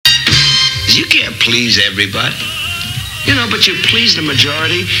You can't please everybody. You know, but you please the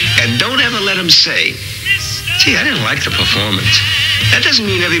majority, and don't ever let them say, gee, I didn't like the performance. That doesn't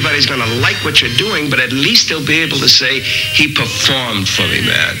mean everybody's going to like what you're doing, but at least they'll be able to say, he performed for me,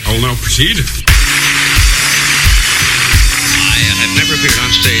 man. I'll now proceed. I have never appeared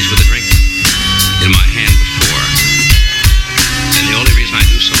on stage with a drink in my hand before. And the only reason I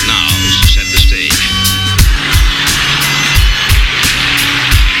do so now is to set the stage.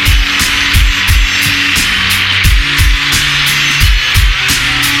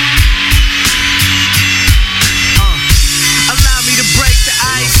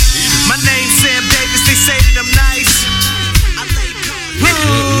 My name's Sam Davis, they say that I'm nice.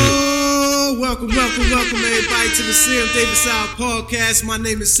 Welcome everybody to the Sam Davis Hour podcast. My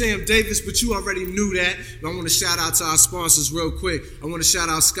name is Sam Davis, but you already knew that. But I want to shout out to our sponsors real quick. I want to shout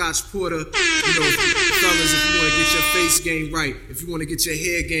out Scotch Porter. You know, fellas, if you want to get your face game right, if you want to get your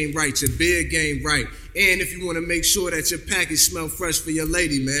hair game right, your beard game right, and if you want to make sure that your package smell fresh for your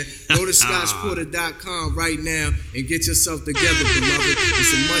lady, man, go to scotchporter.com right now and get yourself together, beloved.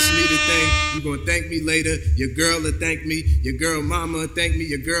 It's a much-needed thing. You're going to thank me later. Your girl will thank me. Your girl mama will thank me.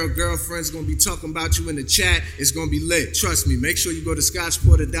 Your girlfriend's going to be talking about you in the chat. It's going to be lit. Trust me. Make sure you go to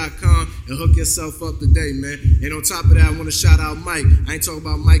scotchporter.com and hook yourself up today, man. And on top of that, I want to shout out Mike. I ain't talking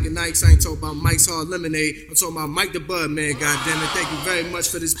about Mike and Ike's. I ain't talking about Mike's Hard Lemonade. I'm talking about Mike the Bud, man. Goddammit. Thank you very much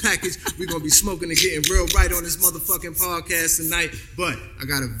for this package. We're going to be smoking and getting real right on this motherfucking podcast tonight. But I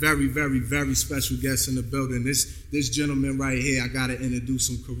got a very, very, very special guest in the building. This gentleman right here, I got to introduce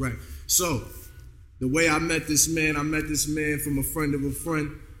him correct. So, the way I met this man from a friend of a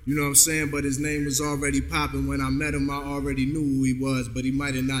friend. You know what I'm saying? But his name was already popping. When I met him, I already knew who he was, but he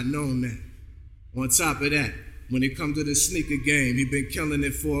might have not known that. On top of that, when it comes to the sneaker game, he been killing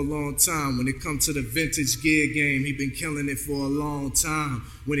it for a long time. When it comes to the vintage gear game, he been killing it for a long time.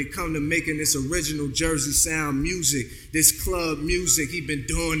 When it comes to making this original Jersey sound music, this club music, he been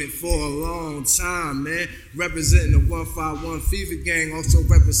doing it for a long time, man. Representing the 151 Fever Gang, also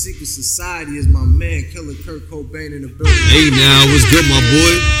repping Secret Society is my man, Killer Kurt Cobain in the building. Hey now, what's good, my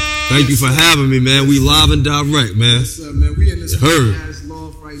boy? Thank you for having me, man. We live and direct, man. Yes, sir, man. We in this ass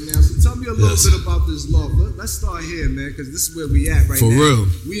loft right now. So tell me a little bit about this loft. Let's start here, man, because this is where we at right now. For real.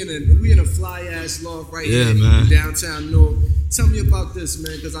 We in a fly ass loft right here man. in downtown Newark. Tell me about this,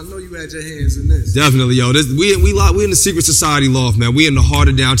 man, because I know you had your hands in this. Definitely, yo. We in the Secret Society Loft, man. We in the heart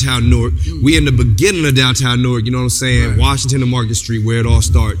of downtown Newark. We in the beginning of downtown Newark, you know what I'm saying? Right. Washington and Market Street, where it all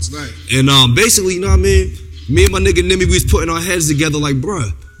starts. Right. And basically, you know what I mean? Me and my nigga Nimmy, we was putting our heads together like,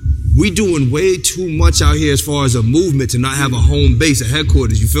 bruh, we doing way too much out here as far as a movement to not have a home base, a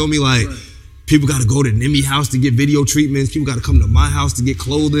headquarters. You feel me? Like, people got to go to Nimmy house to get video treatments. People got to come to my house to get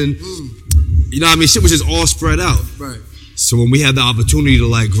clothing. You know what I mean? Shit was just all spread out. Right. So when we had the opportunity to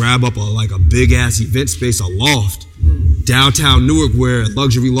like grab up a big ass event space, a loft, downtown Newark, where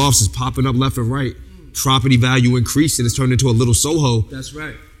luxury lofts is popping up left and right, property value increased and it's turned into a little Soho. That's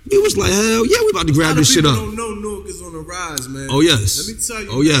right. It was like, hell yeah, we about to grab this shit up. Don't know Newark is on the rise, man. Oh yes. Let me tell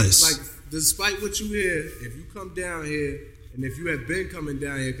you. Oh yes. Like, despite what you hear, if you come down here, and if you have been coming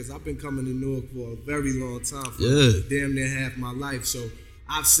down here, because I've been coming to Newark for a very long time, for damn near half my life, so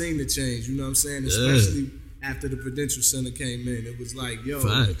I've seen the change. You know what I'm saying? Especially after the Prudential Center came in, it was like, yo,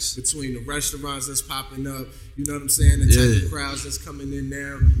 facts. Between the restaurants that's popping up, you know what I'm saying, the type of crowds that's coming in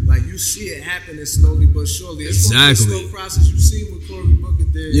now, like you see it happening slowly but surely. It's going to be a slow process. You see what Cory Booker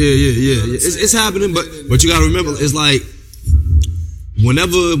did. Yeah. You know it's happening, but you got to remember, it's like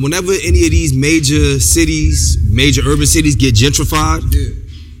whenever any of these major urban cities get gentrified,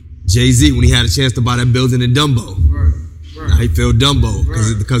 Jay-Z, when he had a chance to buy that building in Dumbo, I feel Dumbo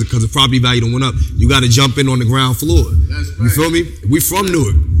because the property value done went up. You got to jump in on the ground floor. That's right. You feel me? We from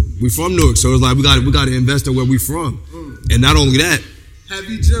Newark. So it's like we got to invest in where we from. And not only that,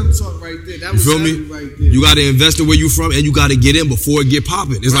 heavy gym talk right there. That was heavy right there. You got to invest in where you from, and you got to get in before it get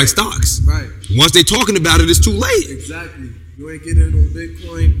popping. It's like stocks. Right. Once they talking about it, it's too late. Exactly. You ain't getting in on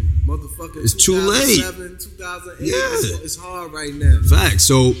Bitcoin, motherfucker. It's too late. 2008. It's hard right now. Facts.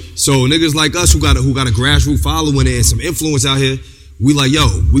 So niggas like us who got a grassroots following and some influence out here, we like, yo,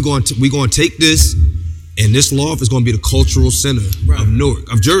 we going to take this, and this loft is going to be the cultural center of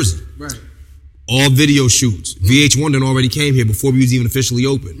Newark, of Jersey. Right. All video shoots. VH1 done already came here before we was even officially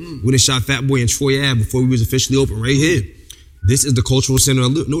open. We done shot Fat Boy and Troy Ave before we was officially open right here. This is the cultural center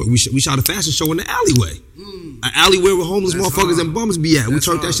of Newark. We shot a fashion show in the alleyway. An alleyway where homeless motherfuckers and bums be at. We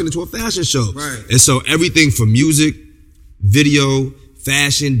turned that shit into a fashion show. Right. And so everything from music, video,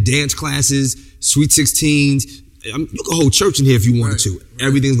 fashion, dance classes, Sweet 16s. You can hold church in here if you wanted to.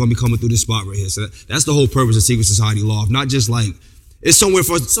 Everything's going to be coming through this spot right here. So that's the whole purpose of Secret Society Loft. Not just like It's somewhere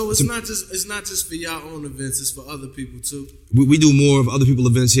for us. So it's not just for y'all own events. It's for other people too. We do more of other people's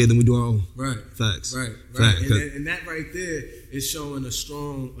events here than we do our own. Right. Facts. Right. Facts. And that right there is showing a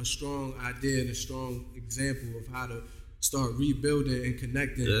strong idea and a strong example of how to start rebuilding and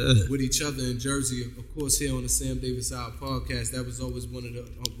connecting with each other in Jersey. Of course, here on the Sam Davis Out podcast, that was always one of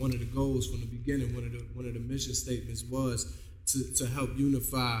the goals from the beginning. One of the mission statements was to help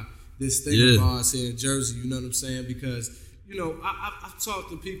unify this thing of ours here in Jersey. You know what I'm saying? Because I've talked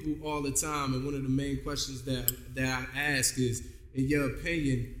to people all the time, and one of the main questions that I ask is, in your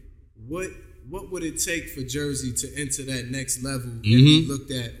opinion, what would it take for Jersey to enter that next level and be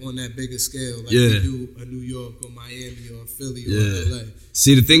looked at on that bigger scale, like we do a New York or Miami or Philly or LA?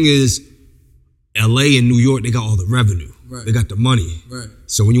 See, the thing is, LA and New York, they got all the revenue. Right. They got the money. Right.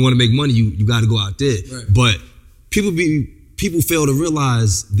 So when you want to make money, you got to go out there. Right. But people fail to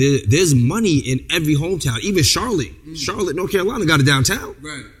realize there's money in every hometown. Even Charlotte, North Carolina got a downtown.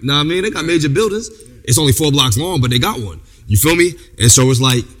 Right. You know what I mean? They got major buildings. Yeah. It's only 4 blocks long, but they got one. You feel me? And so it's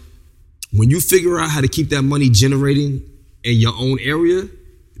like, when you figure out how to keep that money generating in your own area,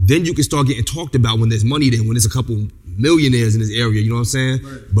 then you can start getting talked about when there's money there, when there's a couple millionaires in this area, you know what I'm saying?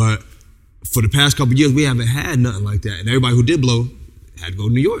 Right. But for the past couple years, we haven't had nothing like that. And everybody who did blow had to go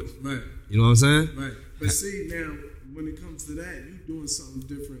to New York. Right. You know what I'm saying? Right. But see, now, when it comes to that, you're doing something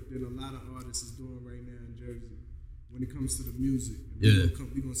different than a lot of artists is doing right now in Jersey. When it comes to the music. We're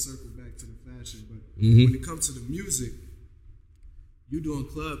going to circle back to the fashion, but when it comes to the music, you're doing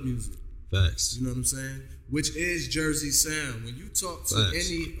club music. Facts. You know what I'm saying? Which is Jersey sound. When you talk to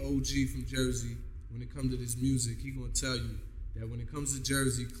any OG from Jersey, when it comes to this music, he gonna tell you that when it comes to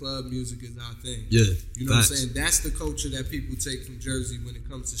Jersey, club music is our thing. Yeah. You know what I'm saying? That's the culture that people take from Jersey when it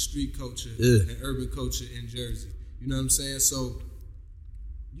comes to street culture and urban culture in Jersey. You know what I'm saying? So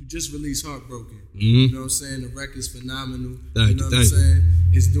you just released Heartbroken. You know what I'm saying? The record's phenomenal. You know what I'm saying?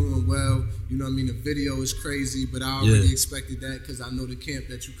 It's doing well. You know what I mean? The video is crazy, but I already expected that because I know the camp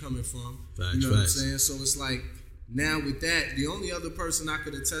that you're coming from. Facts, you know what I'm saying? So it's like, now with that, the only other person I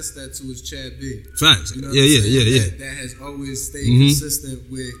could attest that to is Chad B. Facts. You know what I'm saying? That has always stayed consistent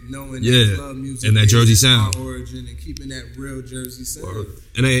with knowing that club music and that Jersey sound, our origin, and keeping that real Jersey sound.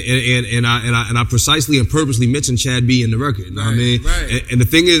 And I precisely and purposely mentioned Chad B in the record. You know what I mean? Right. And the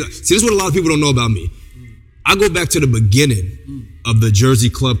thing is, see, this is what a lot of people don't know about me. I go back to the beginning of the Jersey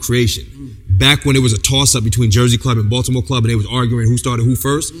club creation. Back when it was a toss-up between Jersey Club and Baltimore Club, and they was arguing who started who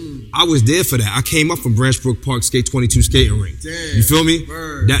first. I was there for that. I came up from Branchbrook Park Skate 22 skating ring. Damn. You feel me?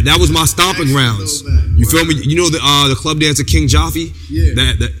 Word. That was my stomping grounds. You feel me? You know the club dancer King Jaffe? Yeah.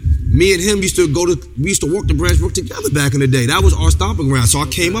 That me and him used to walk to Branchbrook together back in the day. That was our stomping ground. So I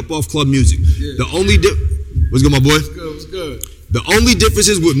came up off club music. Yeah. The only what's good, my boy? What's good? The only difference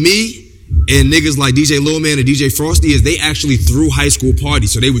is with me and niggas like DJ Lil Man and DJ Frosty is they actually threw high school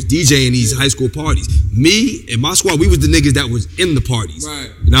parties. So they was DJing these high school parties. Me and my squad, we was the niggas that was in the parties. Right.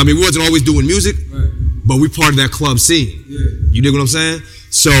 You know what I mean? We wasn't always doing music, but we part of that club scene. Yeah. You dig what I'm saying?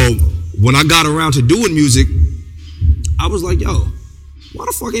 So when I got around to doing music, I was like, yo, why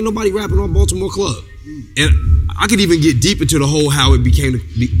the fuck ain't nobody rapping on Baltimore Club? And I could even get deep into the whole how it became to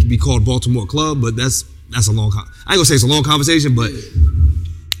be called Baltimore Club, but that's a long, I ain't gonna say it's a long conversation, but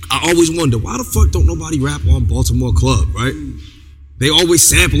I always wonder, why the fuck don't nobody rap on Baltimore Club, right? They always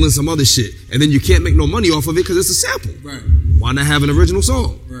sampling some other shit, and then you can't make no money off of it because it's a sample. Right. Why not have an original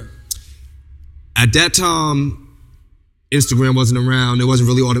song? Right. At that time, Instagram wasn't around. There wasn't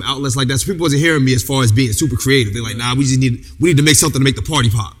really all them outlets like that, so people wasn't hearing me as far as being super creative. They're like, nah, we need to make something to make the party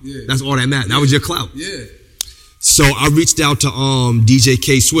pop. Yeah. That's all that mattered. That was your clout. Yeah. So I reached out to DJ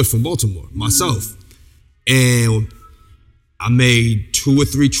K Swift from Baltimore myself, and I made 2 or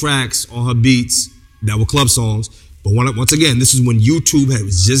 3 tracks on her beats that were club songs. But once again, this is when YouTube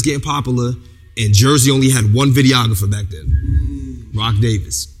was just getting popular, and Jersey only had one videographer back then, Rock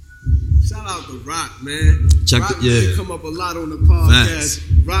Davis. Shout out to Rock, man. Rock been come up a lot on the podcast.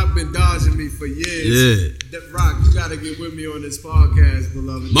 Facts. Rock been dodging me for years. Yeah. Rock, you gotta get with me on this podcast,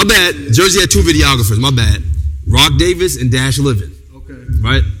 beloved. My bad. Jersey had 2 videographers. My bad. Rock Davis and Dash Livin'. Okay.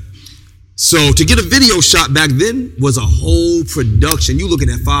 Right? So to get a video shot back then was a whole production. You looking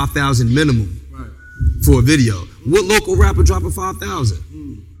at $5,000 minimum for a video. What local rapper dropping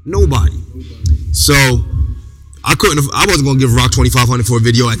 $5,000? Nobody. So I wasn't gonna give Rock $2,500 for a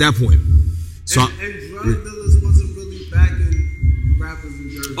video at that point. So and drug dealers wasn't really backing rappers in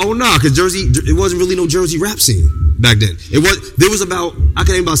Jersey. Oh no, because Jersey, it wasn't really no Jersey rap scene back then. There was about, I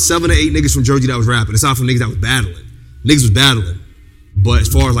can name about 7 or 8 niggas from Jersey that was rapping, aside from niggas that was battling. Niggas was battling. But as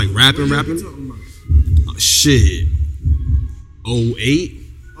far as like rapping, shit, 08,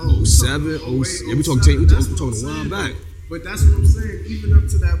 07, 06, we talking a while back. But that's what I'm saying. Even up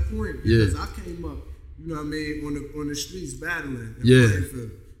to that point, because I came up, you know what I mean, on the streets battling in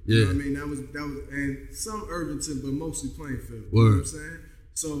Plainfield. You know what I mean? That was, and some Irvington, but mostly Plainfield. You know what I'm saying?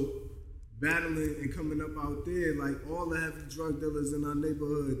 So battling and coming up out there, like all the heavy drug dealers in our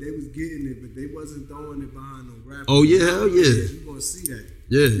neighborhood, they was getting it, but they wasn't throwing it behind no rap. Oh yeah, hell yeah. You're gonna see that.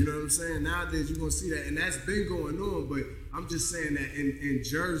 Yeah. You know what I'm saying? Nowadays you're gonna see that, and that's been going on. But I'm just saying that in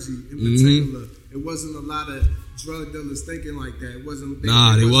Jersey, in particular, it wasn't a lot of drug dealers thinking like that. It wasn't. They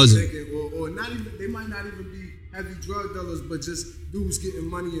wasn't. Thinking, or not even. They might not even be heavy drug dealers, but just dudes getting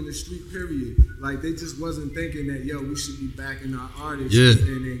money in the street, period. Like, they just wasn't thinking that, yo, we should be backing our artists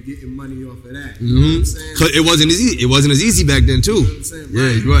and then getting money off of that. You know what I'm saying? Cause it wasn't as easy back then, too. You know what I'm saying? Yeah.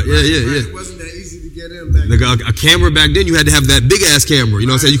 It wasn't that easy to get in back then. then. A camera back then, you had to have that big-ass camera. You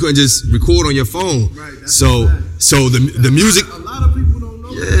know what I'm saying? You couldn't just record on your phone. Right. So the music... A lot of people don't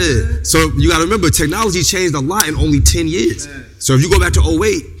know that. So you got to remember, technology changed a lot in only 10 years. So if you go back to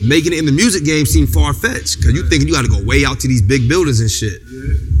 08, making it in the music game seemed far-fetched because you thinking you got to go way out to these big buildings and shit.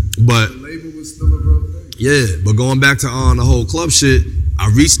 But the label was still a real thing. Yeah, but going back to the whole club shit, I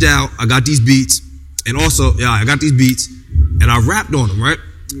reached out, I got these beats, and also, I got these beats, and I rapped on them, right?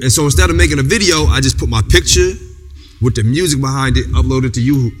 And so instead of making a video, I just put my picture with the music behind it, uploaded to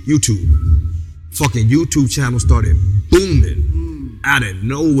YouTube. Fucking YouTube channel started booming out of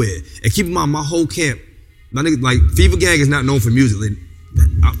nowhere. And keep in mind, my whole camp, my niggas, like, Fever Gang is not known for music. Like,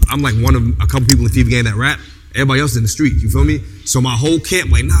 I'm like one of a couple people in Fever Gang that rap. Everybody else is in the street, you feel me? So my whole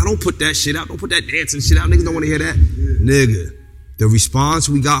camp, like, nah, don't put that shit out. Don't put that dancing shit out. Niggas don't want to hear that. Nigga, the response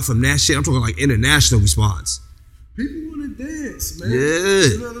we got from that shit, I'm talking like international response. People want to dance, man. Yeah.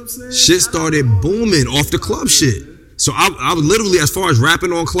 You know what I'm saying? Shit started booming off the club shit. So I was literally, as far as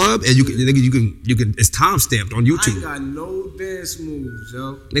rapping on club, and you can, it's time stamped on YouTube. I ain't got no dance moves,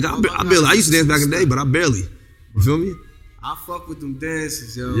 yo. Nigga, I used to dance back in the day, but I barely. You feel me? I fuck with them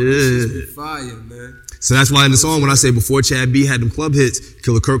dances, yo. Yeah. This shit be fire, man. So that's why in the song, when I say before Chad B had them club hits,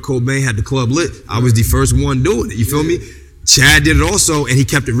 Killer Kurt Cobain had the club lit, I was the first one doing it. You feel me? Chad did it also, and he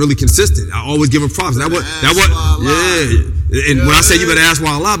kept it really consistent. I always give him props. And when I say you better ask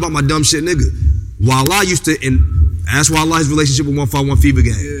Walla about my dumb shit, nigga, Walla used to ask Walla's relationship with 151 Fever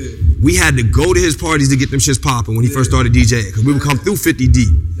Gang. Yeah. We had to go to his parties to get them shits popping when he first started DJing, because we would come through 50 deep.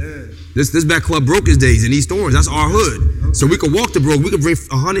 This back Club Brokers days in East Orange. That's our hood. Okay. So we could walk to Broke. We could bring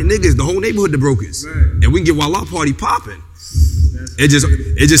 100 niggas, the whole neighborhood to Brokers, and we can get Walla party popping. It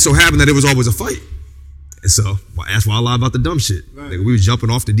just so happened that it was always a fight. And so I asked Walla about the dumb shit. Like, we was jumping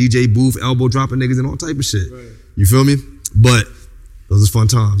off the DJ booth, elbow dropping niggas and all type of shit. You feel me? But those was fun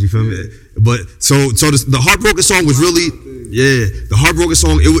times. You feel me? But so the Heartbroken song was really, the Heartbroken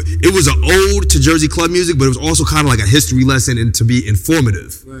song. It was an ode to Jersey club music, but it was also kind of like a history lesson and to be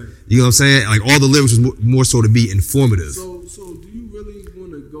informative. You know what I'm saying? Like, all the lyrics was more so to be informative. So do you really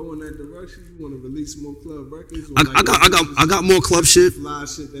want to go in that direction? You want to release more club records? I got more club shit. Fly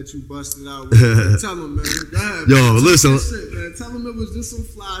shit that you busted out with. Tell them, man. Go ahead. Yo, listen. Shit, man. Tell them it was just some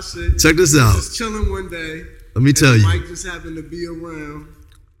fly shit. Check this out. Just chilling one day. Let me tell you. Mike just happened to be around.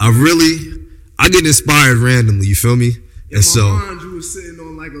 I get inspired randomly. You feel me? And so, mind, you was sitting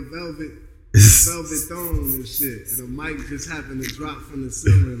on like a velvet throne and shit, and a mic just happened to drop from the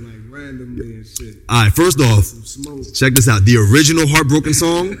ceiling like randomly and shit. All right, first off, check this out. The original Heartbroken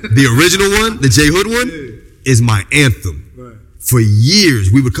song, the original one, the J Hood one, is my anthem. For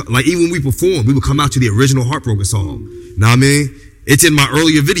years, we would like, even when we performed, we would come out to the original Heartbroken song. Know what I mean? It's in my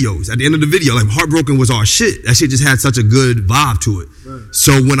earlier videos. At the end of the video, like, Heartbroken was our shit. That shit just had such a good vibe to it.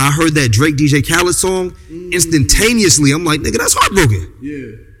 So when I heard that Drake DJ Khaled song, instantaneously, I'm like, nigga, that's Heartbroken.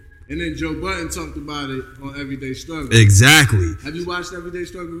 Yeah. And then Joe Budden talked about it on Everyday Struggle. Exactly. Have you watched Everyday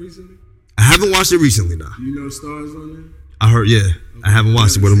Struggle recently? I haven't watched it recently, nah. Do you know Stars on there? I heard, yeah. Okay. I haven't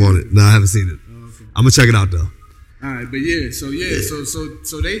watched it, but I'm on it. No, I haven't seen it. Oh, okay. I'm gonna check it out, though. All right, but so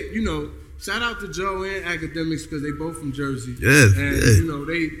they, you know, shout out to Joe and Academics because they both from Jersey. You know,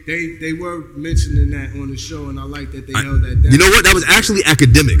 they were mentioning that on the show, and I like that they held that down. You know what? That was actually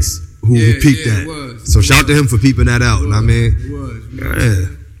Academics who peeped that. It was. So shout out to him for peeping that out. You know what I mean? It was. Yeah.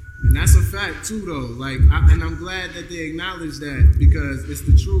 And that's a fact too, though. Like, and I'm glad that they acknowledge that because it's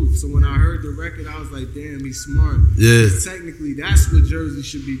the truth. So when I heard the record, I was like, "Damn, he's smart." Yeah. Technically, that's what Jersey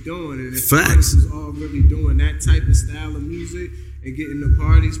should be doing. And if artists was all really doing that type of style of music and getting the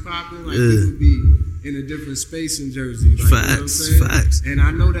parties popping, like, we would be in a different space in Jersey. Like, Facts. And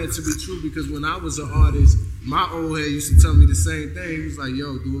I know that to be true because when I was an artist, my old head used to tell me the same thing. He was like,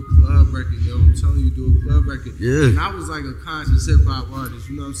 "Yo, do a club record, yo. I'm telling you, do a club record." Yeah. And I was like a conscious hip hop artist,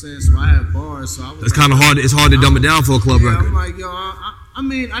 you know what I'm saying? So I had bars. So I was. It's kind of hard. It's hard to dumb it down for a club record. I'm like, yo, I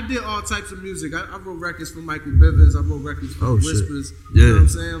mean, I did all types of music. I wrote records for Michael Bivins. I wrote records for Whispers. Shit. You know what I'm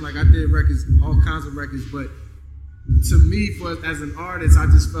saying? Like, I did records, all kinds of records. But to me, as an artist, I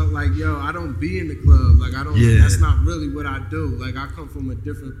just felt like, yo, I don't be in the club. Like, I don't. Yeah. That's not really what I do. Like, I come from a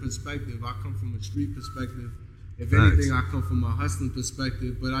different perspective. I come from a street perspective. If anything, I come from a hustling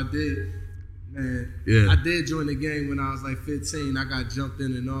perspective. But I did join the game when I was like 15. I got jumped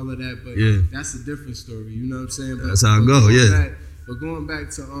in and all of that. But that's a different story. You know what I'm saying? But, that's how I go. But going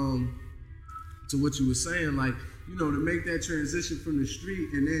back to what you were saying, like, you know, to make that transition from the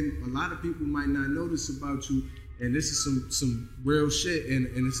street, and then a lot of people might not notice about you, and this is some real shit, and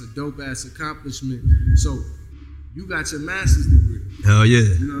it's a dope ass accomplishment. So you got your master's degree. Hell yeah.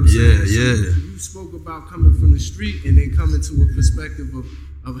 You know what I'm saying? So you spoke about coming from the street and then coming to a perspective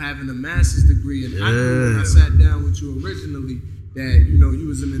of having a master's degree, and I knew when I sat down with you originally that, you know, you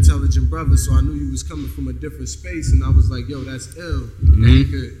was an intelligent brother, so I knew you was coming from a different space, and I was like, yo, that's ill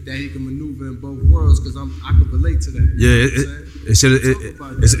that he could maneuver in both worlds, because I could relate to that.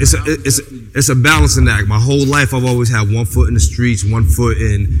 It's a balancing act. My whole life, I've always had one foot in the streets, one foot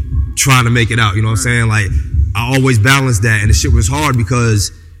in trying to make it out. You know what I'm saying? Like, I always balanced that, and the shit was hard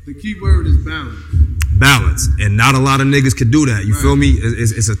because the key word is balance. Balance, and not a lot of niggas could do that. You feel me?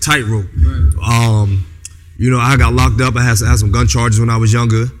 It's a tightrope. You know, I got locked up. I had some gun charges when I was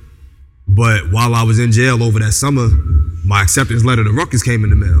younger. But while I was in jail over that summer, my acceptance letter to Rutgers came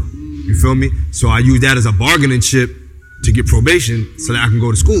in the mail. You feel me? So I used that as a bargaining chip to get probation so that I can go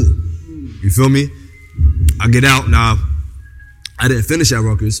to school. You feel me? I get out. Now, I didn't finish at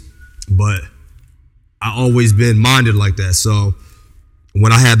Rutgers, but I always been minded like that. So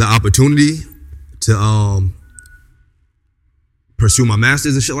when I had the opportunity to pursue my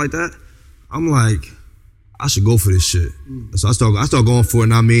master's and shit like that, I'm like, I should go for this shit. So I start going for it,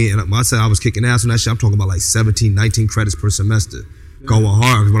 and I mean, and when I said I was kicking ass on that shit, I'm talking about like 17, 19 credits per semester. Going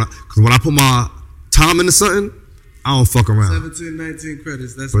hard. Because when I put my time into something, I don't fuck around. 17, 19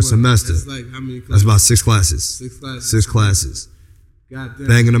 credits, that's per semester. That's like how many classes? That's about 6 classes. 6 classes. Goddamn.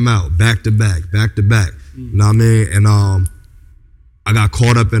 Banging them out, back to back. You know what I mean? And I got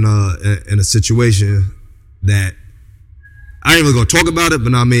caught up in a situation that I ain't even gonna talk about it,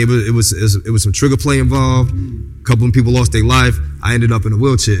 but I mean, it was some trigger play involved. A couple of people lost their life. I ended up in a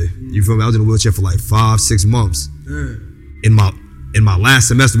wheelchair. You feel me? I was in a wheelchair for like 5-6 months in my last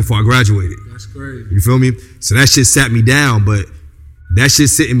semester before I graduated. That's crazy. You feel me? So that shit sat me down, but that shit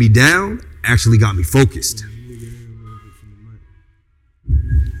sitting me down actually got me focused.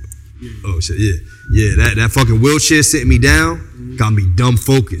 Oh shit, yeah. That fucking wheelchair sitting me down got me dumb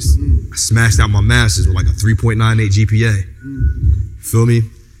focused. I smashed out my masters with like a 3.98 GPA. Feel me?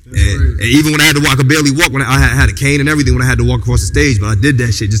 And even when I had to walk, I could barely walk when I had a cane and everything when I had to walk across the stage, but I did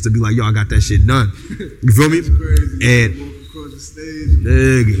that shit just to be like, yo, I got that shit done. You feel me? That's crazy. And walk across the stage.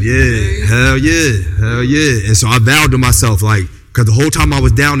 Nigga, hell yeah. And so I vowed to myself, like, cause the whole time I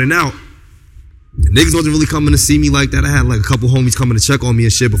was down and out, niggas wasn't really coming to see me like that. I had like a couple homies coming to check on me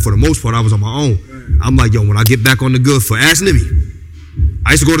and shit, but for the most part, I was on my own. I'm like, yo, when I get back on the good foot, ask Nibby.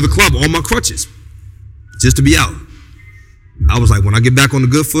 I used to go to the club on my crutches just to be out. I was like, when I get back on the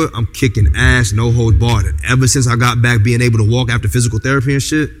good foot, I'm kicking ass, no holds barred. And ever since I got back being able to walk after physical therapy and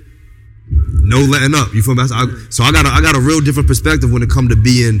shit, no letting up. You feel me? So I got a real different perspective when it comes to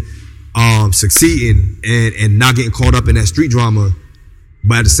being succeeding and not getting caught up in that street drama.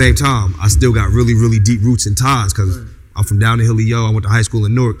 But at the same time, I still got really, really deep roots and ties because I'm from down the hill of Yo. I went to high school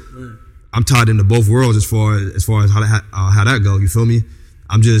in Newark. I'm tied into both worlds as far as how that go. You feel me?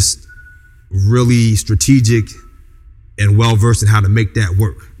 I'm just really strategic and well versed in how to make that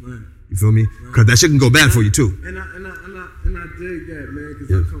work. You feel me? Because that shit can go bad for you too. And I dig that, man, because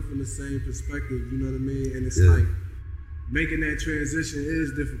I come from the same perspective. You know what I mean? And it's like making that transition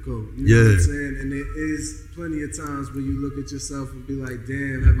is difficult. You know what I'm saying? And there is plenty of times where you look at yourself and be like,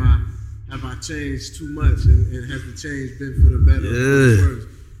 damn, have I changed too much? And has the change been for the better or for the worse?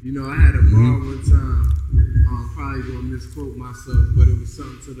 You know, I had a bar one time, probably gonna misquote myself, but it was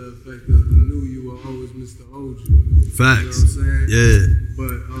something to the effect of, knew you were always Mr. Oju. Facts. You know what I'm saying? Yeah.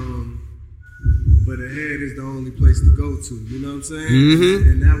 But the head is the only place to go to. You know what I'm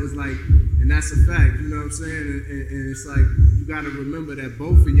saying? And that was like, and that's a fact. You know what I'm saying? And it's like, you got to remember that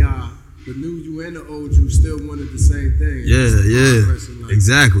both of y'all, the new you and the old you, still wanted the same thing.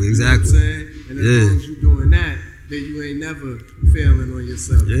 Exactly. You know what I'm saying? And as long as you doing that, then you ain't never failing on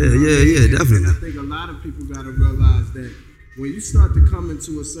yourself. Definitely. And I think a lot of people got to realize that when you start to come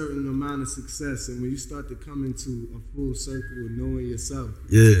into a certain amount of success and when you start to come into a full circle of knowing yourself,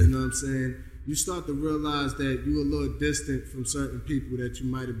 you know what I'm saying? you start to realize that you're a little distant from certain people that you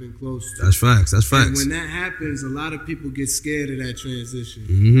might have been close to. That's facts. That's facts. And when that happens, a lot of people get scared of that transition,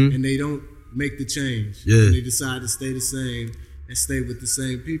 and they don't make the change. Yeah. And they decide to stay the same and stay with the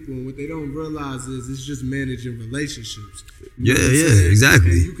same people. And what they don't realize is it's just managing relationships. You know what I'm saying?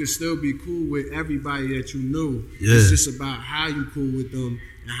 Exactly. And you can still be cool with everybody that you knew. Yeah. It's just about how you cool with them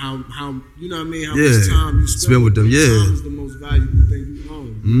and how you know what I mean, how Yeah. much time you spend with them. Yeah. Time is the most valuable thing you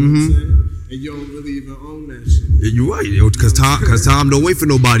own. You know what I'm saying? And you don't really even own that shit. Yeah, you're right, because time don't wait for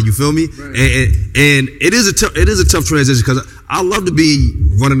nobody. You feel me? Right. And it is a tough transition because I love to be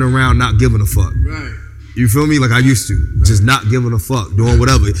running around not giving a fuck. Right. You feel me? Like I used to, just not giving a fuck, doing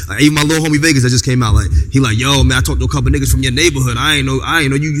whatever. Like even my little homie Vegas that just came out, like he like, yo man, I talked to a couple niggas from your neighborhood. I ain't know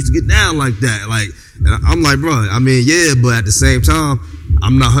you used to get down like that. Like, and I'm like, bro, I mean, yeah, but at the same time,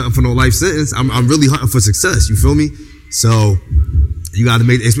 I'm not hunting for no life sentence. I'm really hunting for success. You feel me? So you got to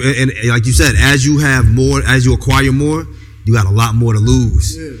make, and like you said, as you have more, as you acquire more, you got a lot more to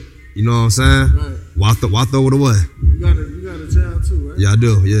lose. Yeah. You know what I'm saying? Right. Why throw it away? You got a child too, right? Yeah, I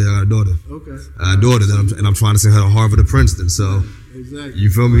do. Yeah, I got a daughter. Okay. I got a daughter, and I'm trying to send her to Harvard or Princeton. So, exactly. You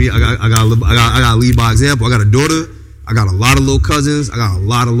feel me? I got to lead by example. I got a daughter. I got a lot of little cousins. I got a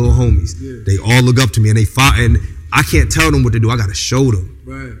lot of little homies. Yeah. They all look up to me, and they fight. And I can't tell them what to do. I got to show them.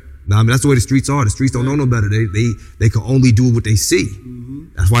 Right. Now, I mean, that's the way the streets are. The streets don't know no better. They can only do what they see.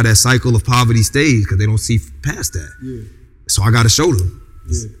 Mm-hmm. That's why that cycle of poverty stays, because they don't see past that. Yeah. So I got to show them.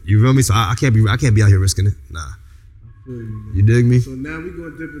 Yeah. You feel me? So I can't be out here risking it. Nah. I feel you, man. You dig me? So now we're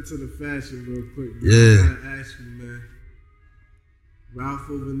gonna dip into the fashion real quick. Man. Yeah. I gotta ask you, man. Ralph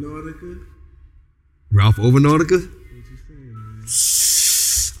over Nautica? Ralph over Nautica? What you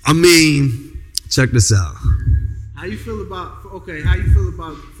saying, man? I mean, check this out. How you feel about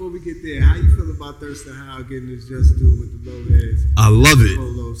before we get there, how you feel about Thurston Howell getting his just due with the low heads? I love it.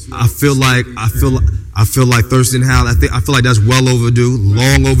 I feel like Thurston Howell, I feel like that's well overdue,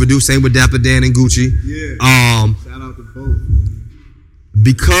 long overdue. Same with Dapper Dan and Gucci. Yeah. Shout out to both.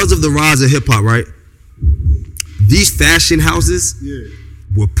 Because of the rise of hip hop, right? These fashion houses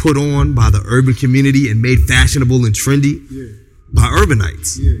were put on by the urban community and made fashionable and trendy by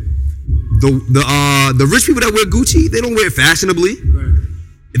urbanites. Yeah. The rich people that wear Gucci, they don't wear it fashionably. Right.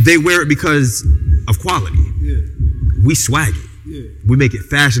 They wear it because of quality. Yeah. We swag it. Yeah. We make it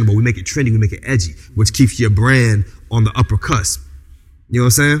fashionable. We make it trendy. We make it edgy, which keeps your brand on the upper cusp. You know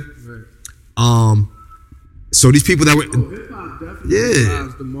what I'm saying? Right. So these people that were hip hop definitely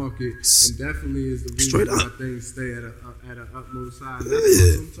drives the market and definitely is the reason why things stay at an utmost high.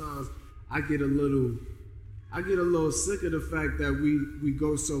 Sometimes I get a little sick of the fact that we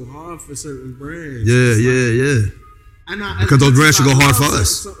go so hard for certain brands. Yeah. Because those brands should go hard for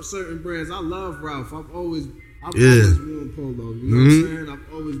us. Certain brands. I love Ralph. I've always worn polo. You know what I'm saying?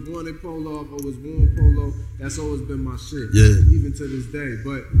 I've always worn a polo. I've always worn polo. That's always been my shit. Yeah. Even to this day.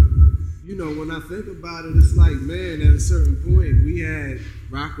 But you know, when I think about it, it's like, man, at a certain point, we had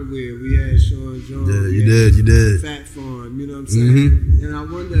Rockaway, we had Sean Jones. Yeah, you did. Fat Farm, you know what I'm saying? And I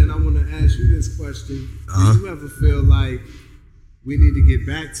wonder, and I want to ask you this question. Do you ever feel like we need to get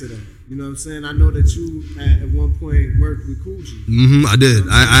back to that? You know what I'm saying? I know that you, at one point, worked with Coogi. I did.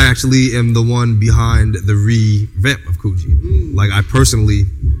 I actually am the one behind the revamp of Coogi. Like, I personally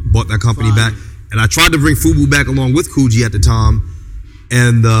bought that company back. And I tried to bring FUBU back along with Coogi at the time.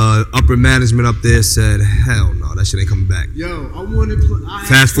 And the upper management up there said, hell no, that shit ain't coming back. Yo,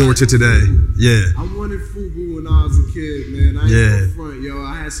 fast forward to today. Yeah. I wanted FUBU when I was a kid, man. I ain't no front, yo.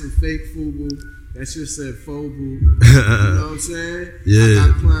 I had some fake FUBU. That shit said FOBU. You know what I'm saying? Yeah. I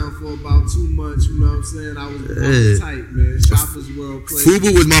got clowned for about 2 months, you know what I'm saying? I was tight, man. Shoppers World Place.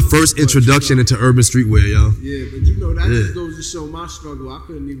 FUBU was my first introduction into urban streetwear, yo. Yeah, but you know, that just goes to show my struggle. I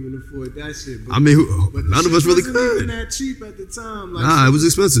couldn't even afford that shit. But, I mean, none of us really could. It wasn't even that cheap at the time. Like, it was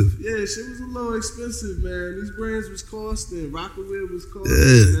expensive. Yeah, shit was a little expensive, man. These brands was costing. Rockaway was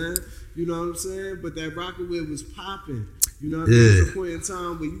costing, man. You know what I'm saying? But that Rockaway was popping. You know what I mean? There's a point in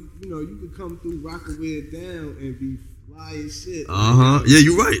time where you could come through Rockaway down and be fly as shit. Yeah,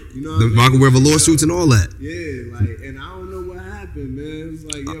 you're right. You know the Rockaway velour suits and all that. Yeah, like, and I don't know what happened, man. It was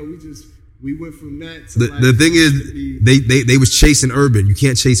like, yo, we went from that to the thing is, they was chasing urban. You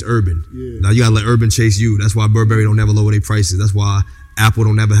can't chase urban. Yeah. Now you gotta let urban chase you. That's why Burberry don't never lower their prices. That's why Apple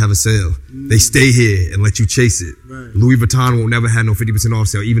don't never have a sale. They stay here and let you chase it. Right. Louis Vuitton won't never have no 50% off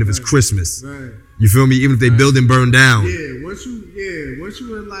sale, even if it's Christmas. Right. You feel me? Even if they build and burn down. Yeah, once you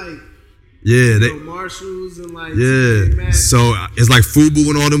in like Marshalls and like so it's like FUBU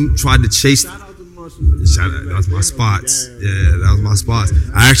and all them tried to chase. Shout out to Marshall Marshalls. That was my spots. Yeah, that was my spots.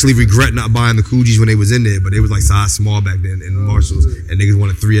 I actually regret not buying the Coogis when they was in there, but they was like size small back then in Marshalls, and niggas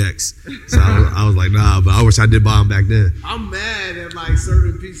wanted 3X. So I was like, nah, but I wish I did buy them back then. I'm mad at like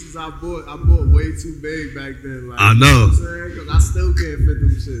certain pieces I bought way too big back then. Like, I know. You know, because I still can't fit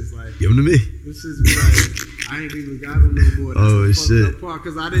them shits. Like, give them to me. This shit's be like, I ain't even got them no more. That's Oh the shit! fucked up part,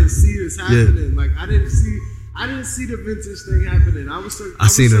 because I didn't see this happening. Like I didn't see the vintage thing happening. I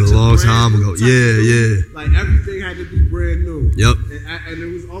seen it a long time ago. Yeah. Like everything had to be brand new. Yep. And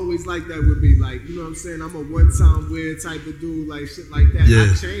it was always like that with me. Like, you know what I'm saying? I'm a one-time wear type of dude. Like shit like that.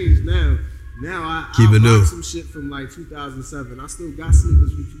 Yeah. I changed now. Now I rock some shit from like 2007. I still got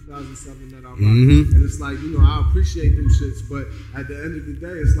sneakers from 2007 that I rock. And it's like, you know, I appreciate them shits, but at the end of the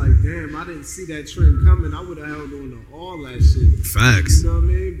day, it's like, damn, I didn't see that trend coming. I would have held on to all that shit. Facts. You know what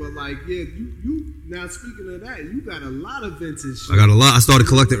I mean? But like, yeah, you now speaking of that, you got a lot of vintage shit. I got a lot. I started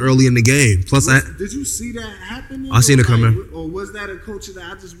collecting early in the game. Plus, did you see that happening? I seen it coming. Or was that a culture that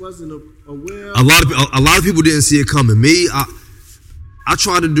I just wasn't aware of? A lot of people didn't see it coming. Me, I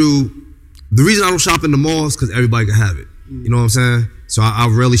try to do. The reason I don't shop in the mall is because everybody can have it. You know what I'm saying? So I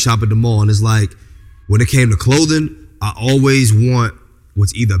rarely shop at the mall. And it's like, when it came to clothing, I always want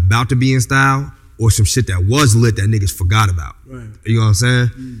what's either about to be in style or some shit that was lit that niggas forgot about. Right. You know what I'm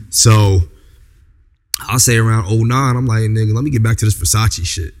saying? So I'll say around 09, I'm like, nigga, let me get back to this Versace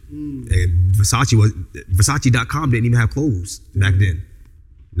shit. And Versace.com didn't even have clothes back then.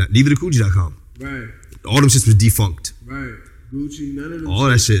 Neither did Coogi.com. Right. All them shits was defunct. Right. Gucci, none of them. All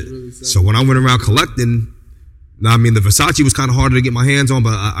that shit. Really so when I went around collecting, I mean, the Versace was kind of harder to get my hands on,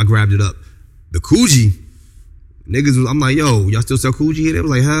 but I grabbed it up. The Coogi, niggas, I'm like, yo, y'all still sell Coogi here? They was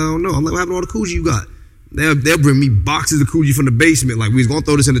like, hell no. I'm like, what happened to all the Coogi you got? They'll bring me boxes of Coogi from the basement. Like, we was gonna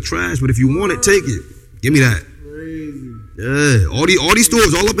throw this in the trash, but if you want it, take it. Give me that. Crazy. Yeah, all these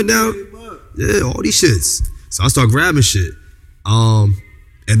stores all up and down. Yeah, all these shits. So I start grabbing shit. And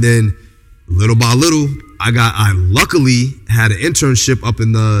then little by little, I luckily had an internship up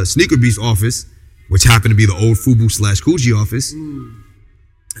in the Sneaker Beast office, which happened to be the old FUBU/Coogi office. And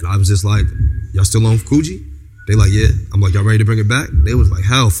I was just like, y'all still on Coogi? They like, yeah. I'm like, y'all ready to bring it back? They was like,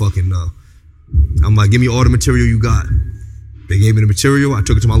 hell fucking no. I'm like, give me all the material you got. They gave me the material. I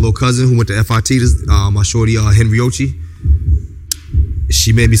took it to my little cousin who went to FIT, my shorty Henriochi.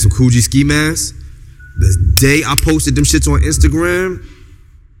 She made me some Coogi ski masks. The day I posted them shits on Instagram.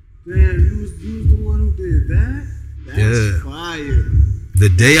 Damn, you was the one who did that? That's fire. The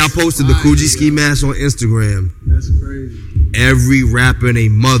day I posted the Coogi ski mask on Instagram. That's crazy. Every rapper and a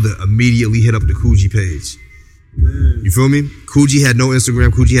mother immediately hit up the Coogi page. Damn. You feel me? Coogi had no Instagram.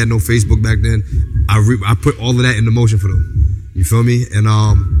 Coogi had no Facebook back then. I put all of that into motion for them. You feel me? And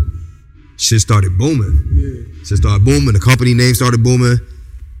shit started booming. Yeah. Shit started booming. The company name started booming.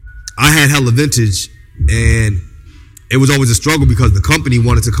 I had hella vintage, and it was always a struggle because the company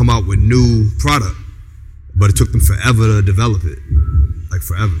wanted to come out with new product, but it took them forever to develop it. Like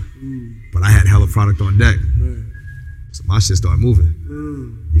forever. But I had hella product on deck. Right. So my shit started moving.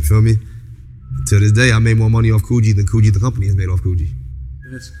 You feel me? To this day, I made more money off Coogi than Coogi the company has made off Coogi.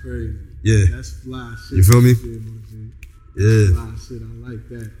 That's crazy. Yeah. That's fly shit. You feel me? Yeah. Fly shit. I like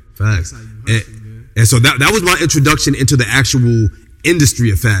that. Facts. That's how you hustle, man. And so that was my introduction into the actual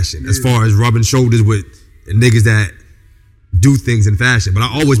industry of fashion, as far as rubbing shoulders with niggas that do things in fashion. But I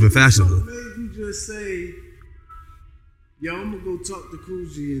always been fashionable. What made you just say, yo, I'm gonna go talk to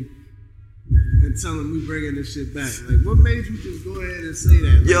Coogi and tell him we bringing this shit back? Like, what made you just go ahead and say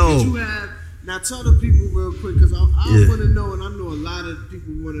that? Like, yo. Did you have, now tell the people real quick, because I want to know, and I know a lot of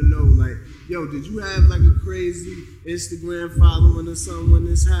people want to know, like, yo, did you have like a crazy Instagram following or something when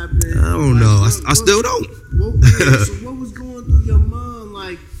this happened? I don't know. I still don't. So what was going through your mind,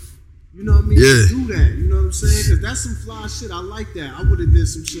 like, you know what I mean? Yeah. To do that, you know what I'm saying? Because that's some fly shit. I like that. I would have did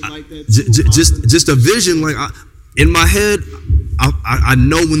some shit like that too. Just a vision, like in my head, I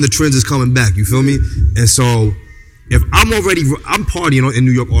know when the trends is coming back. You feel me? And so if I'm partying in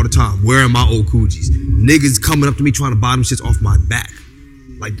New York all the time, wearing my old Coogis. Niggas coming up to me trying to buy them shits off my back.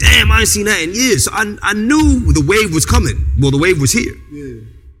 Like, damn, I ain't seen that in years. So I knew the wave was coming. Well, the wave was here. Yeah.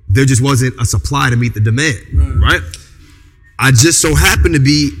 There just wasn't a supply to meet the demand, right? I just so happened to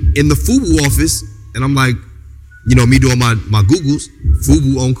be in the FUBU office, and I'm like, you know, me doing my Googles,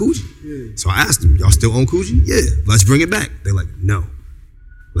 FUBU own Coogi. Yeah. So I asked them, y'all still own Coogi? Yeah, let's bring it back. They like, no.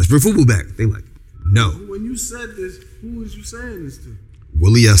 Let's bring FUBU back. They like, no. When you said this, who was you saying this to?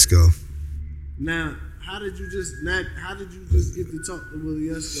 Willie Esco. Now, how did you just get to talk to Willie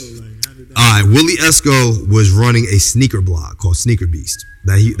Esco? Like, how did that? All right, Willie Esco was running a sneaker blog called Sneaker Beast.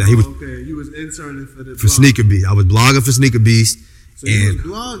 That he was. Okay, you was interning for the Sneaker Beast. I was blogging for Sneaker Beast. So you was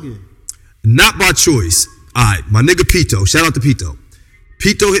blogging. Not by choice. All right, my nigga Pito. Shout out to Pito.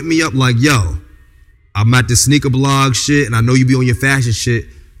 Pito hit me up like, yo, I'm at the sneaker blog shit, and I know you be on your fashion shit.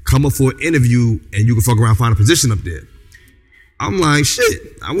 Come up for an interview, and you can fuck around, find a position up there. I'm like,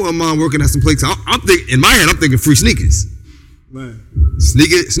 shit. I wouldn't mind working at some place. I'm thinking in my head. I'm thinking free sneakers. Right.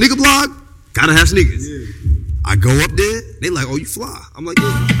 Sneaker blog. Gotta have sneakers. Yeah. I go up there. They like, oh, you fly. I'm like,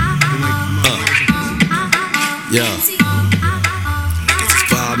 yeah.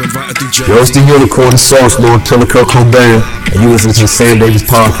 Yo, it's the Unicorn, the Sauce Lord, Killer Kurt Cobain, and you listen to the Sam Davis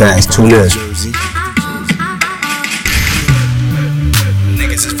podcast. Tune in.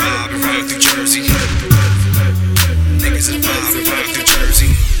 Niggas is vibing right through Jersey. Niggas is vibing right through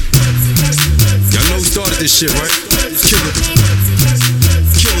Jersey. Y'all know who started this shit, right? Killer.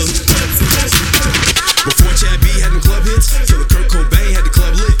 Before Chad B had them club hits, Killer Kurt Cobain had the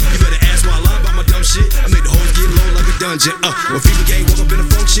club lit. You better ask why I lie about my dumb shit. I made the hoes get low like a dungeon. When Fever Gang woke up in the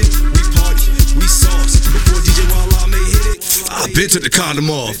function, we party, we sauce. Before DJ Walla made hit it, I been took the condom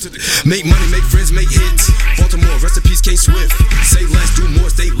off. Make money, make friends, make hits. Baltimore, rest in peace, K Swift. Say less, do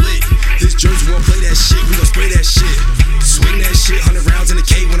more, stay lit. This Jersey won't play that shit, we gon' spray that shit. Swing that shit, 100 rounds in the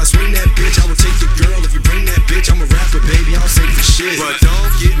K. When I swing that bitch, I will take the girl. If you bring that bitch, I'm a rapper, baby, I don't say for shit. But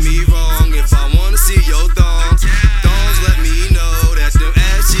don't get me wrong, if I wanna see your thongs, let me know that them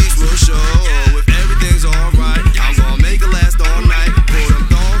ass cheeks will show. If everything's alright, I'm gonna make it last all night. Pull them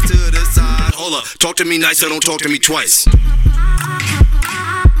thongs to the side. Hold up, talk to me nice, or don't talk to me twice.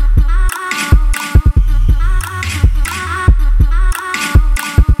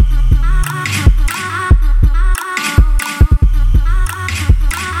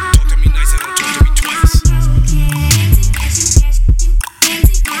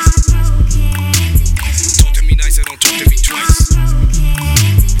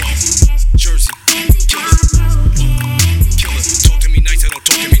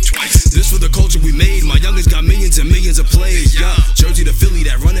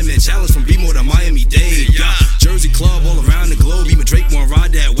 Challenge from B-More to Miami-Dade, yeah. Jersey club all around the globe, even Drake won't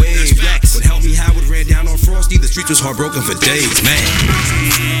ride that wave, yeah. But help me, Howard ran down on Frosty, the streets was heartbroken for days, man.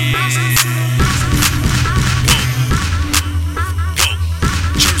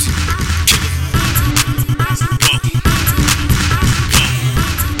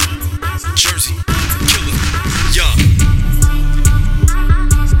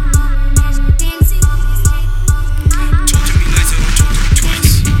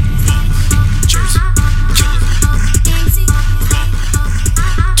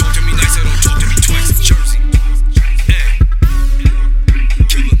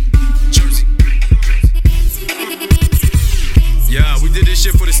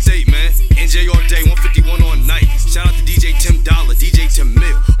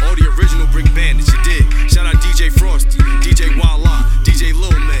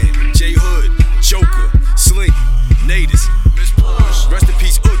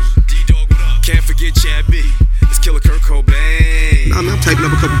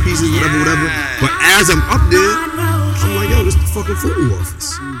 As I'm up there, I'm like, yo, this is the fucking FUBU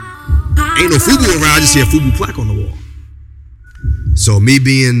office. Ain't no FUBU around, I just see a FUBU plaque on the wall. So me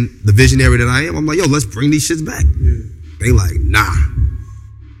being the visionary that I am, I'm like, yo, let's bring these shits back. Yeah. They like, nah.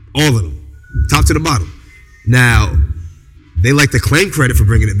 All of them. Top to the bottom. Now, they like to claim credit for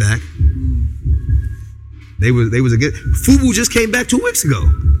bringing it back. They was a good. FUBU just came back 2 weeks ago.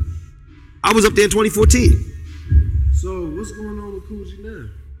 I was up there in 2014. So what's going on with Coogi now?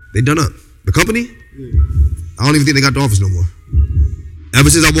 They done up. The company? Yeah. I don't even think they got the office no more.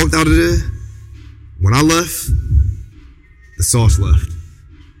 Ever since I walked out of there, when I left, the sauce left.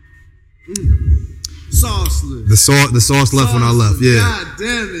 Sauce left. The sauce left when I left. Yeah. God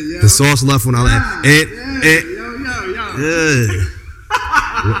damn it, yo. The sauce left when I left. Yo. Yeah.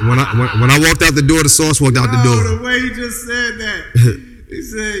 When I walked out the door, the sauce walked out the door. The way he just said that. He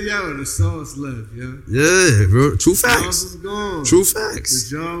said, yo, the sauce left, yo. Yeah, bro. True facts. The sauce is gone. True facts.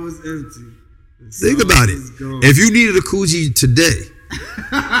 The jar was empty. Think about it. If you needed a Coogi today,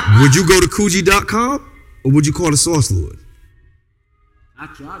 would you go to Coogi.com or would you call the Sauce Lord? I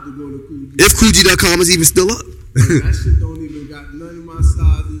tried to go to Coogi. If Coogi.com is even still up. That shit don't even got none of my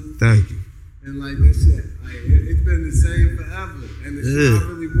sizes. Thank you. And like that shit, like it's been the same forever. And the shit I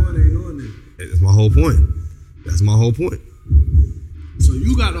really want ain't on it. That's my whole point. So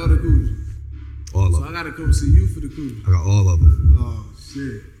you got all the Coogi? All of them. So I gotta come see you for the Coogi. I got all of them. Oh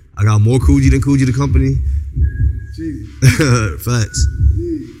shit. I got more Coogi than Coogi the company. Jesus. Facts.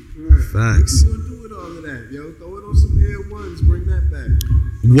 Jesus Christ. Facts. What you gonna do with all of that, yo? Throw it on some Air Ones. Bring that back.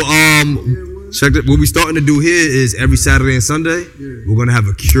 Well, check it. What we starting to do here is every Saturday and Sunday, we're gonna have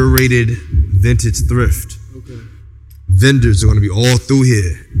a curated vintage thrift. Okay. Vendors are gonna be all through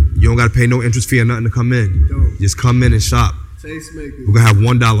here. You don't got to pay no interest fee or nothing to come in. Dope. Just come in and shop. Tastemakers. We're gonna have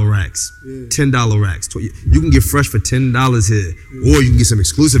 $1 racks, Yeah. $10 racks. You can get fresh for $10 here, or you can get some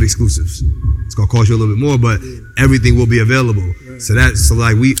exclusives. It's gonna cost you a little bit more, but everything will be available. Right. So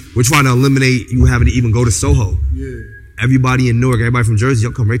like we're trying to eliminate you having to even go to Soho. Yeah. Everybody in Newark, everybody from Jersey,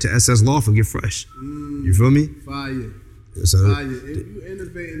 y'all come right to SS Loft and get fresh. You feel me? Fire. So, Fire. And you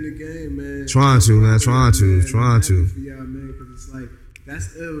innovating the game, man. Trying to. For y'all, man, 'cause it's like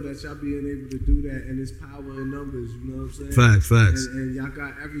that's ill that y'all being able to do that, and it's power in numbers. You know what I'm saying? Facts. And y'all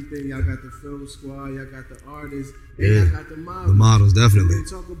got everything. Y'all got the film squad. Y'all got the artists. And y'all got the models. The models, definitely. And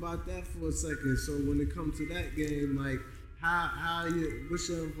talk about that for a second. So when it comes to that game, like what's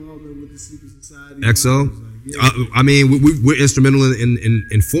your involvement with the Secret Society? XO. Like, yeah. I mean, we're instrumental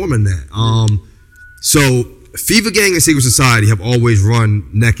in forming that. So Fever Gang and Secret Society have always run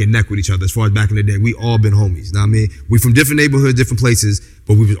neck and neck with each other as far as back in the day. We all been homies. Now, I mean, we from different neighborhoods, different places,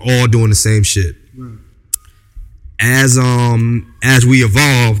 but we was all doing the same shit. Right. As we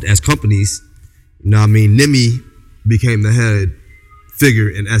evolved as companies, you know what I mean, Nimi became the head figure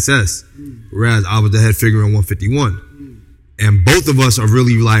in SS, whereas I was the head figure in 151. And both of us are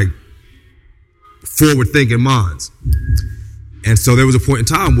really like forward-thinking minds. And so there was a point in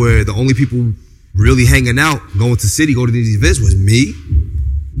time where the only people really hanging out, going to city, go to these events was me,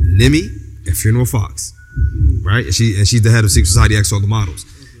 Nimi, and Funeral Fox, right? And she's the head of Secret Society XO, the models.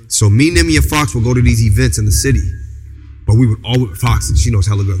 So me, Nimi, and Fox would go to these events in the city, but we would always, Fox, she knows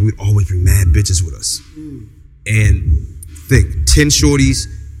hella good, we would always bring mad bitches with us. And think, 10 shorties,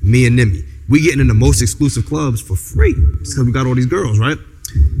 me and Nimi. We getting in the most exclusive clubs for free just because we got all these girls, right?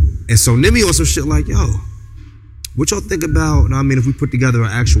 And so Nimi on some shit like, yo, what y'all think about, I mean, if we put together an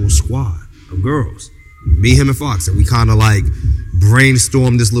actual squad of girls, me, him, and Fox, and we kind of like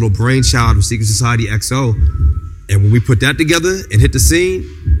brainstormed this little brainchild of Secret Society XO, and when we put that together and hit the scene,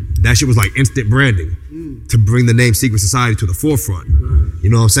 that shit was like instant branding to bring the name Secret Society to the forefront. You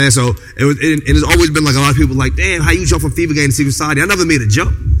know what I'm saying? So it's always been like a lot of people like, damn, how you jump from Fever Gang to Secret Society? I never made a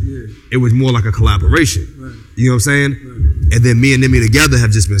jump. It was more like a collaboration. You know what I'm saying? And then me and Nimi together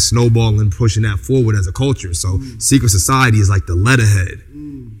have just been snowballing, pushing that forward as a culture. So Secret Society is like the letterhead.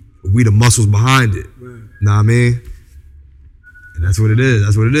 We the muscles behind it. Know what I mean? And that's what it is.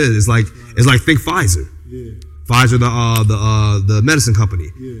 It's like think Pfizer. Pfizer, the medicine company.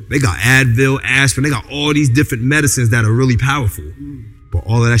 They got Advil, aspirin. They got all these different medicines that are really powerful. But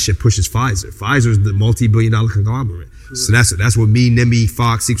all of that shit pushes Pfizer. Pfizer's the multi-billion-dollar conglomerate. So that's what me, Nimi,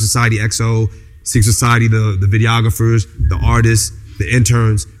 Fox, Secret Society XO, Secret Society, the videographers, the artists, the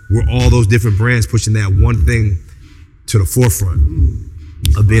interns, we're all those different brands pushing that one thing to the forefront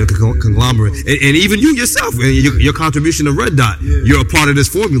of being a conglomerate. And even you yourself, and your contribution to Red Dot, you're a part of this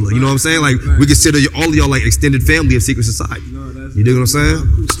formula. You know what I'm saying? Like, we consider all of y'all like extended family of Secret Society. You dig what I'm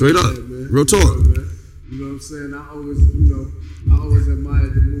saying? Straight up. Real talk. You know what I'm saying? I always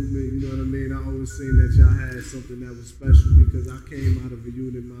admired the movement, you know what I mean? I always seen that y'all had something that was special because I came out of a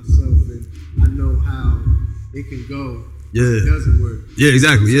unit myself and I know how it can go. It doesn't work. Yeah,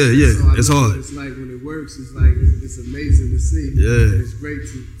 exactly. Yeah. So it's hard. It's like when it works, it's like it's amazing to see. Yeah. And it's great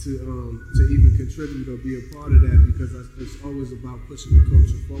to even contribute or be a part of that because it's always about pushing the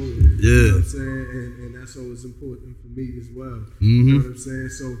culture forward. You know what I'm saying? And that's always important for me as well. You know what I'm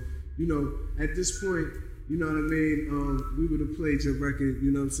saying? So, you know, at this point, you know what I mean? We would have played your record,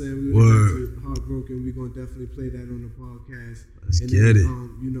 you know what I'm saying? We would have got to Heartbroken. We're going to definitely play that on the podcast. Let's get it.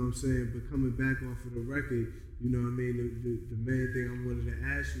 You know what I'm saying? But coming back off of the record, you know what I mean? The main thing I wanted to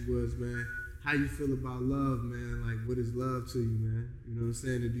ask you was, man, how you feel about love, man? Like, what is love to you, man? You know what I'm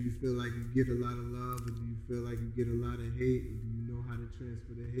saying? And do you feel like you get a lot of love? Or do you feel like you get a lot of hate? Or do you know how to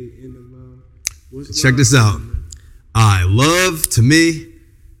transfer the hate into love? Check this out. All right, love, to me,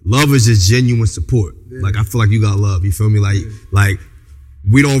 love is just genuine support. Like, I feel like you got love. You feel me? Like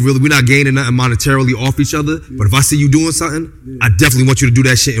we're not gaining nothing monetarily off each other. But if I see you doing something, I definitely want you to do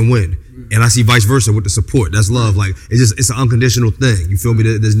that shit and win. And I see vice versa with the support. That's love. Like, it's an unconditional thing. You feel me?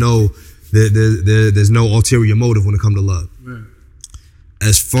 There's no ulterior motive when it comes to love.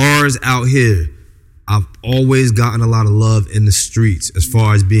 As far as out here, I've always gotten a lot of love in the streets as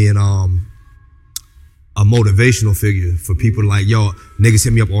far as being a motivational figure for people like, yo, niggas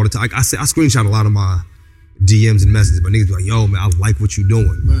hit me up all the time. I screenshot a lot of my DMs and messages, but niggas be like, yo, man, I like what you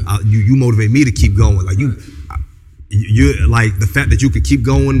doing. You motivate me to keep going. Like, you like the fact that you could keep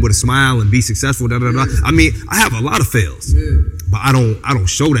going with a smile and be successful. I mean, I have a lot of fails, but I don't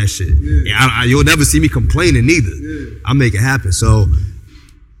show that shit. You'll never see me complaining either. I make it happen. So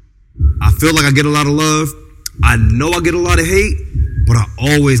I feel like I get a lot of love. I know I get a lot of hate, but I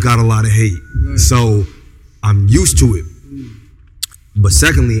always got a lot of hate. So I'm used to it. But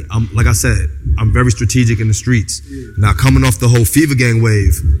secondly, like I said, I'm very strategic in the streets. Now coming off the whole Fever Gang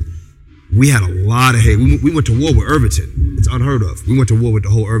wave, we had a lot of hate. We went to war with Irvington. It's unheard of. We went to war with the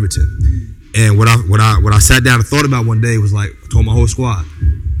whole Irvington. And what I sat down and thought about one day was like, I told my whole squad,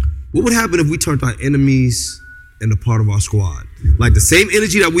 what would happen if we turned our enemies into part of our squad? Like the same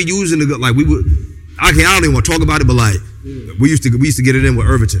energy that we use in the like we would. I don't even want to talk about it, but like we used to get it in with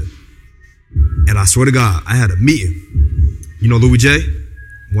Irvington. And I swear to God, I had a meeting. You know Louis J?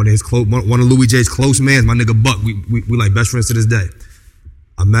 One of Louis J's close mans, my nigga Buck. We like best friends to this day.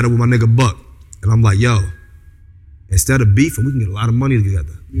 I met up with my nigga Buck, and I'm like, yo, instead of beefing, we can get a lot of money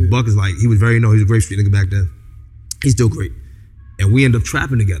together. Buck is like, he was a great street nigga back then. He's still great. And we end up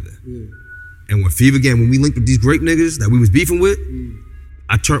trapping together. And when Fever Gang, when we linked with these great niggas that we was beefing with,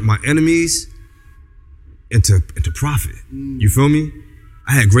 I turned my enemies into profit. You feel me?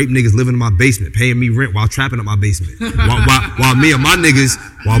 I had great niggas living in my basement, paying me rent while trapping at my basement. while me and my niggas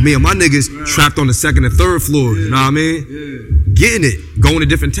trapped on the second and third floors, you know what I mean? Getting it, going to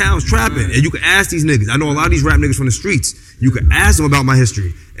different towns, trapping. And you can ask these niggas. I know a lot of these rap niggas from the streets. You can ask them about my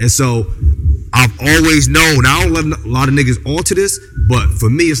history. And so I've always known, I don't let a lot of niggas onto this, but for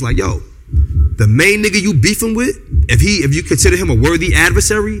me, it's like, yo, the main nigga you beefing with, if you consider him a worthy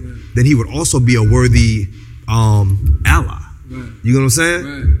adversary, then he would also be a worthy ally. You know what I'm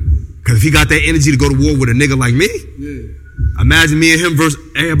saying? Because if he got that energy to go to war with a nigga like me, imagine me and him versus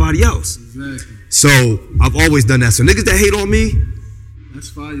everybody else. So I've always done that. So niggas that hate on me, that's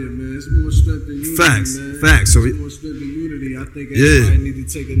fire, man. It's more strength than unity, facts, man. facts. So it's more strength than unity. I think everybody need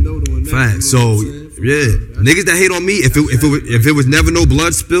to take a note on that. Facts. You know So niggas that hate on me, if it was never no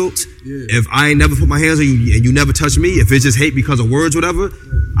blood spilt, if I ain't never put my hands on you and you never touch me, if it's just hate because of words, whatever,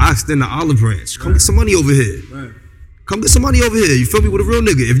 I extend the olive branch. Come get some money over here. Come get some money over here. You feel me? With a real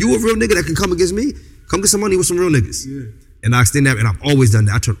nigga. If you a real nigga that can come against me, come get some money with some real niggas. And I extend that, and I've always done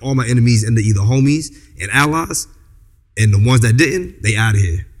that. I turn all my enemies into either homies and allies, and the ones that didn't, they out of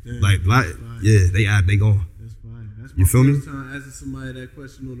here. They gone. That's fire. That's you feel me? First time asking somebody that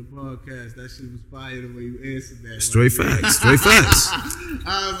question on the podcast. That shit was fire the way you answered that. Straight facts. Straight facts.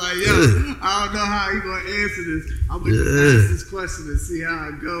 I was like, yo, I don't know how you gonna answer this. I'm gonna ask this question and see how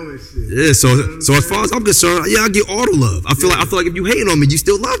it go and shit. Yeah. So as far as I'm concerned, I get all the love. I feel like if you hating on me, you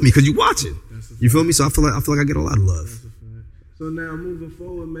still love me because you watching. You feel me? So I feel like I get a lot of love. So now moving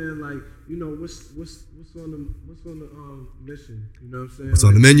forward, man, like, you know, what's on the mission? You know what I'm saying? What's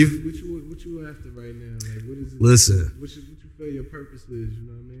on the menu? What you after right now? Like, what is it? Listen. What you feel your purpose is? You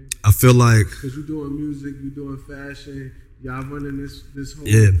know what I mean? I feel like because you're doing music, you're doing fashion, y'all running this whole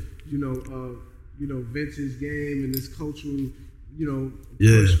you know vintage game and this cultural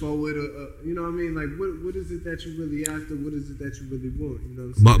push forward. You know what I mean? Like, what is it that you really after? What is it that you really want? You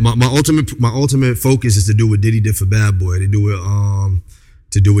know what I'm saying? My ultimate focus is to do what Diddy did for Bad Boy.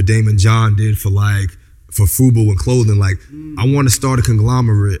 To do what Damon John did for FUBU and clothing. Like, I want to start a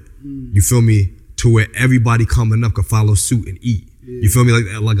conglomerate. You feel me? To where everybody coming up can follow suit and eat. You feel me?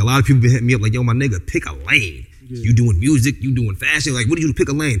 Like a lot of people been hitting me up like, yo, my nigga, pick a lane. You doing music, you doing fashion. Like, what do you pick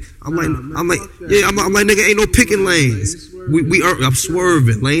a lane? I'm like, nigga, ain't no picking lanes. I'm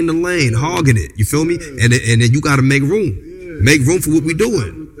swerving lane to lane, hogging it. You feel me? And then you got to make room. Make room for what we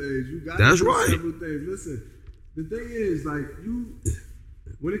doing. That's right. Listen, the thing is, like,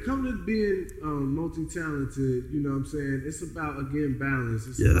 when it comes to being multi-talented, you know what I'm saying, it's about, again, balance.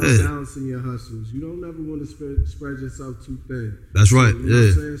 It's about balancing your hustles. You don't ever want to spread yourself too thin. That's right, you know what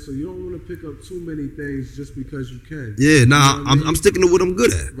I'm saying? So you don't want to pick up too many things just because you can. Yeah, nah, you know I'm sticking to what I'm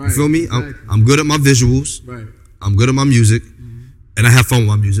good at. Right, you feel me? Exactly. I'm good at my visuals. Right. I'm good at my music. And I have fun with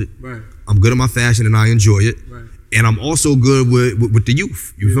my music. Right. I'm good at my fashion and I enjoy it. Right. And I'm also good with the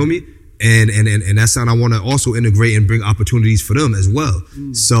youth. You feel me? And that's something I want to also integrate and bring opportunities for them as well.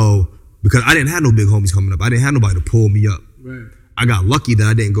 So, because I didn't have no big homies coming up. I didn't have nobody to pull me up. Right. I got lucky that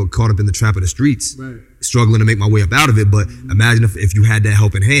I didn't go caught up in the trap of the streets, struggling to make my way up out of it. But imagine if you had that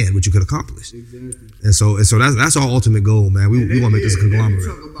helping hand, what you could accomplish. Exactly. And so that's our ultimate goal, man. We want to make this a conglomerate.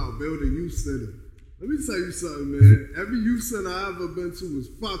 Talk about building youth center. Let me tell you something, man. Every youth center I ever been to was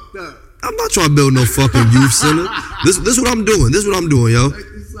fucked up. I'm not trying to build no fucking youth center. This what I'm doing. This what I'm doing, yo. Check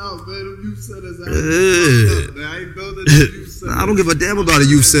this out, man. Them youth centers fucked up, man. I ain't building no youth center. I don't give a damn about a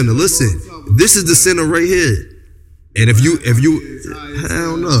youth center. Listen, this is the center right here. And if you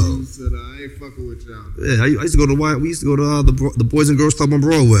hell no. I ain't fucking with y'all. Yeah, I used to go to we used to go to the Boys and Girls Club on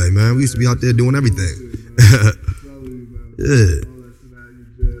Broadway, man. We used to be out there doing everything. Yeah.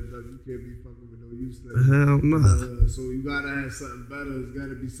 Hell no. So you gotta have something better. It's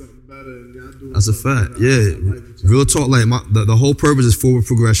gotta be something better. And y'all doing that's a fact. Yeah. Real talk. Like the whole purpose is forward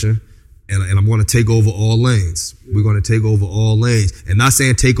progression, and I'm going to take over all lanes. We're going to take over all lanes. And not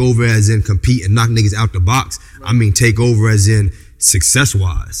saying take over as in compete and knock niggas out the box. Right. I mean take over as in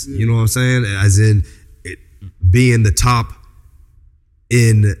success-wise. You know what I'm saying? As in being the top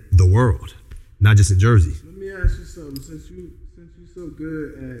in the world, not just in Jersey. Let me ask you something. Since you're so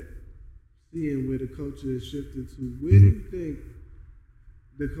good at seeing where the culture is shifted to, where do you think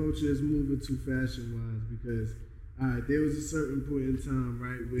the culture is moving to fashion-wise? Because there was a certain point in time,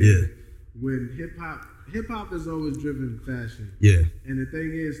 right, where when hip-hop has always driven fashion. Yeah. And the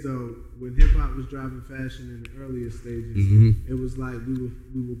thing is, though, when hip-hop was driving fashion in the earlier stages, it was like we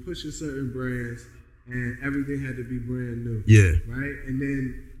were pushing certain brands and everything had to be brand new. Yeah. Right? And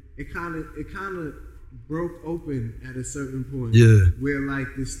then it kind of broke open at a certain point. Yeah. Where like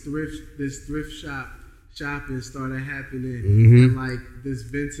this thrift shopping started happening, and like this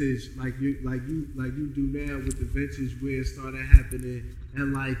vintage, like you do now with the vintage wear started happening,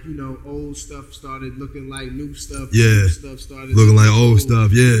 and like old stuff started looking like new stuff. Yeah, new stuff started looking like old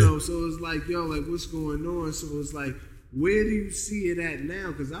stuff. Yeah, so it's like like what's going on? So it's like, where do you see it at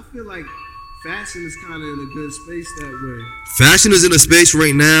now? Because I feel like fashion is kind of in a good space that way. Fashion is in a space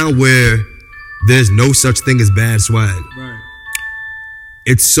right now where there's no such thing as bad swag. Right.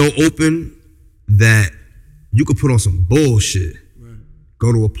 It's so open that you could put on some bullshit,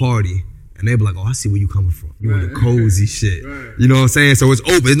 go to a party, and they be like, "Oh, I see where you coming from. You want the cozy shit." Right. You know what I'm saying? So it's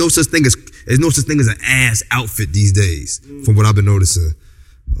open. There's no such thing as an ass outfit these days, from what I've been noticing.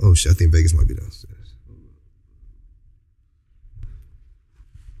 Oh shit, I think Vegas might be downstairs.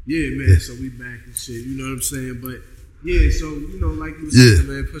 Yeah, man. Yeah. So we back and shit. You know what I'm saying? But yeah, so like you were saying,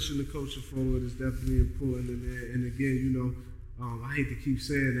 man, pushing the culture forward is definitely important. And again, I hate to keep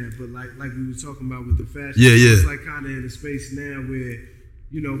saying that, but like we were talking about with the fashion, it's like kind of in a space now where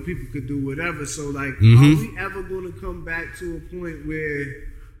people could do whatever. So like, are we ever going to come back to a point where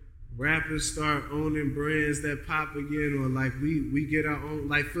rappers start owning brands that pop again, or like we get our own?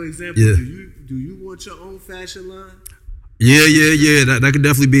 Like for example, do you want your own fashion line? Yeah. That could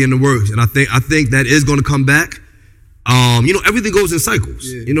definitely be in the works, and I think that is going to come back. Everything goes in cycles.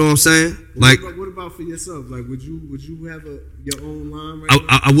 Yeah. You know what I'm saying? What about for yourself? Like, would you have your own line right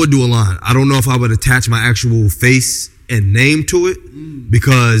now? I would do a line. I don't know if I would attach my actual face and name to it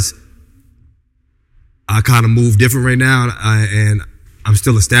because I kind of move different right now, and I'm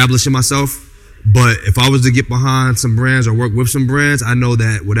still establishing myself. But if I was to get behind some brands or work with some brands, I know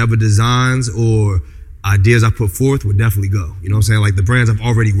that whatever designs or ideas I put forth would definitely go. You know what I'm saying? Like the brands I've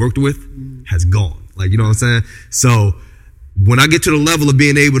already worked with has gone. Like, you know what I'm saying? So when I get to the level of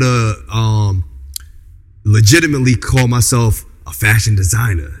being able to legitimately call myself a fashion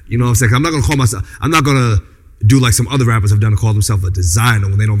designer, you know what I'm saying? I'm not going to do like some other rappers have done to call themselves a designer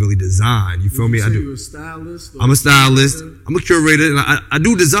when they don't really design. You feel me? You're a stylist? I'm a stylist. I'm a curator, and I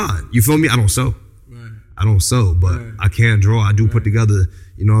do design. You feel me? I don't sew. Right. I don't sew, but I can draw. I do put together.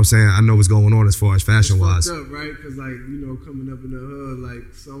 You know what I'm saying? I know what's going on as far as fashion-wise. It's fucked up, right? Because, like, coming up in the hood,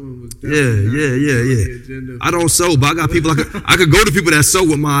 like, someone was Yeah. I don't sew, but I got people, I could go to people that sew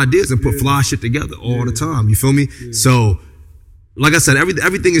with my ideas and put fly shit together all the time. You feel me? Yeah. So, like I said,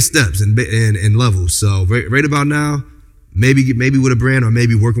 everything is steps and levels. So, right about now, maybe with a brand or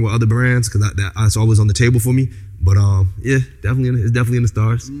maybe working with other brands, because that's always on the table for me. But, it's definitely in the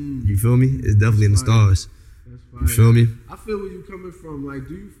stars. You feel me? It's definitely in the stars. You feel me? I feel where you're coming from. Like,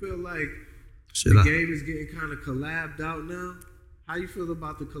 do you feel like the game is getting kind of collabed out now? How you feel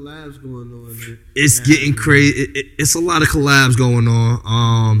about the collabs going on? It's getting crazy. It's a lot of collabs going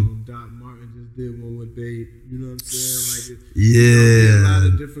on. Doc Martin just did one with Babe. You know what I'm saying? Like, a lot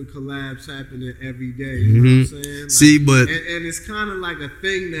of different collabs happening every day. You know what I'm saying? Like, see, but and it's kind of like a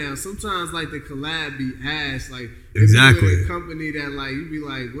thing now. Sometimes like the collab be ass. Like exactly a company that like you be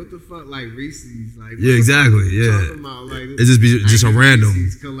like, what the fuck? Like Reese's. Like exactly. Talking about? Like it just a random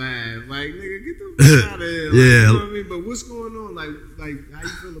Reese's collab. Like nigga, get the fuck out of here. Like, you know what I mean? But what's going on? Like how you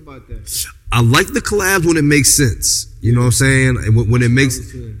feel about that? I like the collabs when it makes sense. You know what I'm saying? When it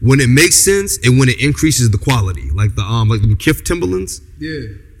makes sense and when it increases the quality, like the Kith Timberlands. Yeah.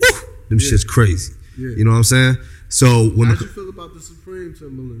 Woo, them shit's crazy. Yeah. You know what I'm saying? So when how'd you feel about the Supreme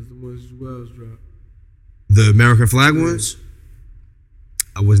Timberlands, the ones Wells dropped? The American flag ones?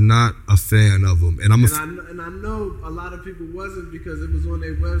 I was not a fan of them, and I know a lot of people wasn't because it was on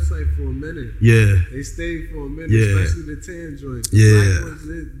their website for a minute. Yeah, they stayed for a minute, especially the tan joints. Yeah, the black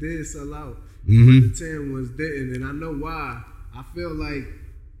ones did sell out. The tan ones didn't, and I know why. I feel like,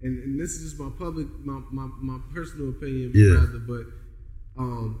 and this is just my personal opinion, rather, but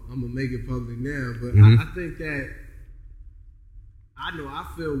I'm gonna make it public now. But I think that I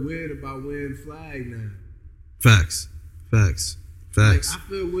feel weird about wearing flag now. Facts. Facts. Like, I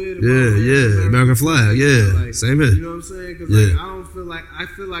feel weird about American flag. Yeah, like, same here. You know what I'm saying? Because like, I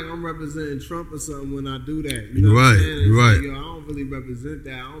feel like I'm representing Trump or something when I do that. You know you're right. What I'm saying? You're right. Like, yo, I don't really represent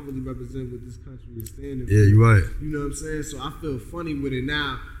that. I don't really represent what this country is standing for. Yeah, you're right. You know what I'm saying? So I feel funny with it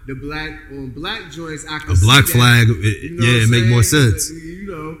now. The black joints, I can a black see flag. that, you know It make more sense. You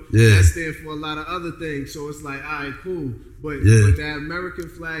know, Yeah. that stands for a lot of other things. So it's like, all right, cool. But that American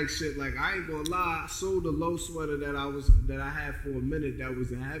flag shit, like I ain't gonna lie, I sold a low sweater that I had for a minute. That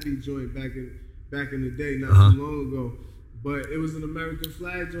was a heavy joint back in the day, not too long ago. But it was an American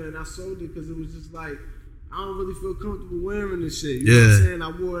flag joint, and I sold it because it was just like I don't really feel comfortable wearing this shit. You know what I'm saying?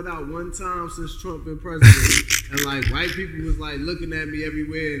 I wore it out one time since Trump been president, and like white people was like looking at me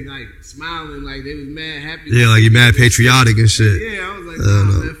everywhere and like smiling, like they was mad happy. Yeah, like you mad patriotic and shit. Yeah, I was like,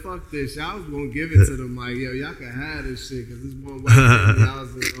 nah, man, fuck this shit. I was gonna give it to them, like, yo, y'all can have this shit, cause this one white family, I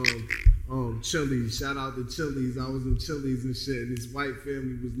was in Chili's. Shout out to Chili's. I was in Chili's and shit, and this white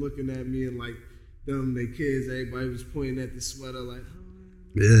family was looking at me and like them, they kids, everybody was pointing at the sweater, like,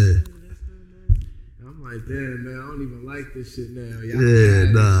 I'm like, damn, man, I don't even like this shit now. Y'all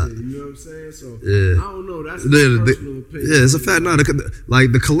this shit, you know what I'm saying? So, I don't know. That's my personal opinion. Yeah, it's a fact. No,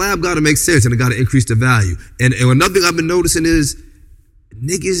 like the collab got to make sense and it got to increase the value. And another thing I've been noticing is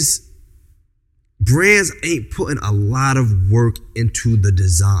niggas, brands ain't putting a lot of work into the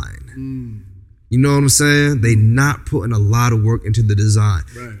design. You know what I'm saying? They not putting a lot of work into the design.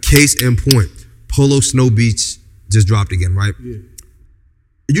 Right. Case in point, Polo Snow Beach just dropped again, right? Yeah.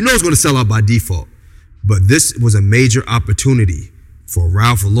 You know it's going to sell out by default. But this was a major opportunity for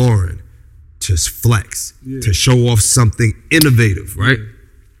Ralph Lauren to flex, to show off something innovative, right? Yeah.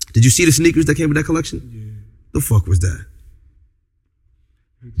 Did you see the sneakers that came with that collection? Yeah. The fuck was that?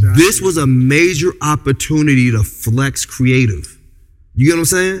 Exactly. This was a major opportunity to flex creative. You get what I'm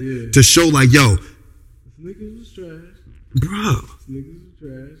saying? Yeah. To show like, yo. The sneakers was trash. Bro. Sneakers was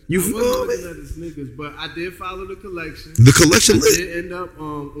trash. You I wasn't looking at the sneakers, but I did follow the collection. The collection lit. I did end up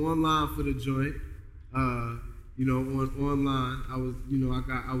online for the joint. You know, online, I was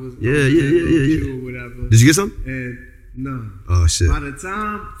or whatever. Did you get some? And no. Oh shit. By the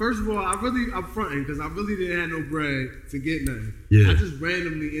time, first of all, I'm fronting because I really didn't have no bread to get nothing. Yeah. I just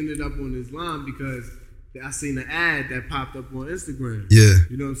randomly ended up on this line because I seen an ad that popped up on Instagram. Yeah.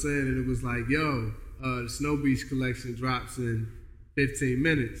 You know what I'm saying? And it was like, yo, the Snow Beach collection drops in 15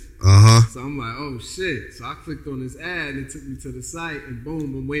 minutes. So I'm like, oh shit. So I clicked on this ad and it took me to the site and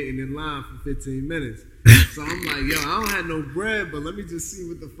boom, I'm waiting in line for 15 minutes. So I'm like, yo, I don't have no bread, but let me just see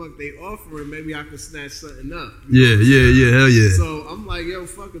what the fuck they offering. Maybe I can snatch something up. Yeah, hell yeah. So I'm like, yo,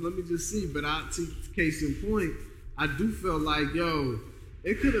 fuck it, let me just see. But case in point, I do feel like, yo,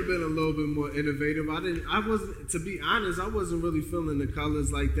 it could have been a little bit more innovative. To be honest, I wasn't really feeling the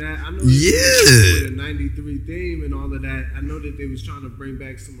colors like that. I know with a 93 theme and all of that. I know that they was trying to bring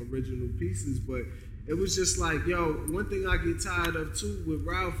back some original pieces, but it was just like, yo, one thing I get tired of too with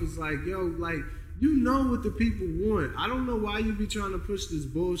Ralph is like, yo, like, you know what the people want. I don't know why you be trying to push this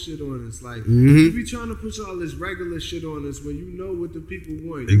bullshit on us. Like, you be trying to push all this regular shit on us when you know what the people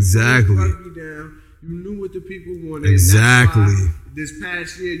want. Exactly. You broke me down. You knew what the people wanted. Exactly. And that's why this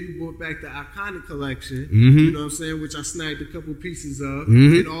past year, you brought back the Iconic collection. You know what I'm saying? Which I snagged a couple pieces of.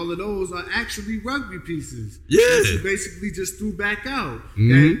 And all of those are actually rugby pieces. Yeah. That you basically just threw back out.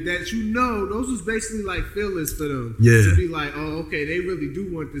 That you know, those was basically like fillers for them. Yeah. To be like, oh, okay, they really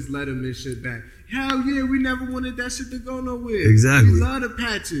do want this Letterman shit back. Hell yeah, we never wanted that shit to go nowhere. Exactly. We love the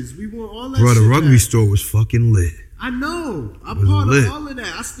patches. We want all that shit. Bro, the rugby back. Store was fucking lit. I know. I'm part of all of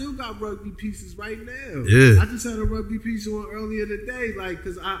that. I still got rugby pieces right now. Yeah. I just had a rugby piece on earlier today, like,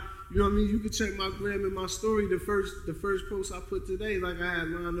 cause you know what I mean? You can check my gram and my story. The first post I put today, like I had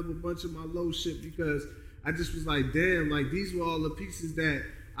lined up a bunch of my low shit because I just was like, damn, like these were all the pieces that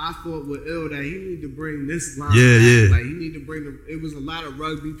I thought were ill that he need to bring this line back. Like he need to bring it was a lot of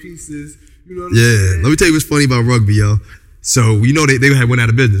rugby pieces. You know what I'm saying? Let me tell you what's funny about rugby, yo. So you know they had went out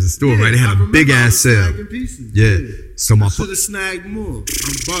of business. The store, right? They had a big ass sale. Yeah. So I should have snagged more. I'm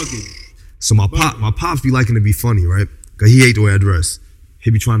bugging. So my pops be liking to be funny, right? Cause he hate the way I dress.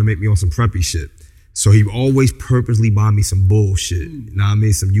 He be trying to make me on some preppy shit. So he always purposely buy me some bullshit. You know what I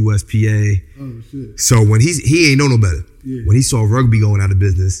mean? Some USPA. Oh shit. So when he ain't know no better. Yeah. When he saw rugby going out of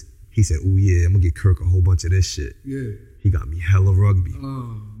business, he said, "Oh yeah, I'm gonna get Kirk a whole bunch of this shit." Yeah. He got me hella rugby.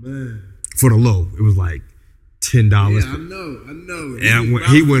 Oh man. For the low, it was like $10. Yeah, I know. And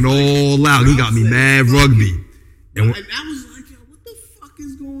he went all out. He got me mad rugby. And I was like, yo, what the fuck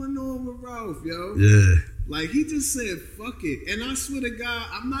is going on with Ralph, yo? Yeah. Like, he just said, fuck it. And I swear to God,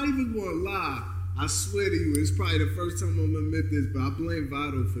 I'm not even going to lie. I swear to you, it's probably the first time I'm gonna admit this, but I blame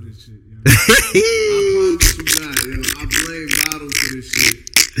Vado for this shit, yo. I promise you not, yo. I blame Vado for this shit.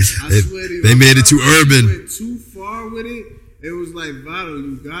 I swear to you. They made it too urban. Went too far with it. It was like, Vado,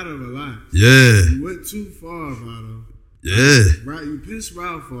 you gotta relax. Yeah. You went too far, Vado. Yeah. Right, you pissed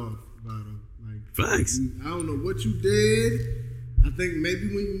Ralph off, Vado. Like, Facts. I don't know what you did. I think maybe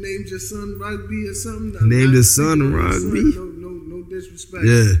when you named your son Rugby or something. Named his son Rugby? No disrespect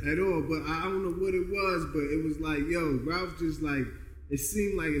at all. But I don't know what it was, but it was like, yo, Ralph just like, it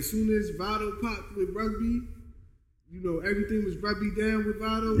seemed like as soon as Vado popped with Rugby, you know, everything was Rugby down with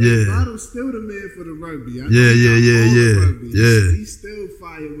Vado. Yeah. Vado's still the man for the Rugby. Yeah. He's still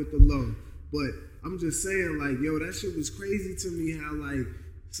fire with the low. But I'm just saying, like, yo, that shit was crazy to me how, like,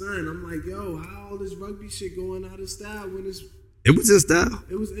 son, I'm like, yo, how all this Rugby shit going out of style when it's... It was in style.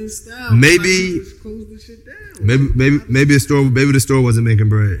 It was in style. Maybe... Like, just close the shit down. Maybe the store wasn't making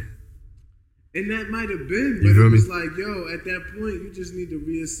bread. And that might have been, but it was like, yo, at that point, you just need to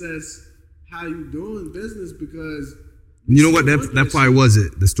reassess how you doing business because... You know what? That probably was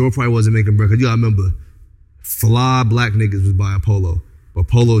it. The store probably wasn't making bread. Because you gotta remember, fly black niggas was buying Polo. But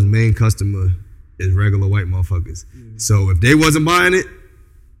Polo's main customer is regular white motherfuckers. Mm-hmm. So if they wasn't buying it,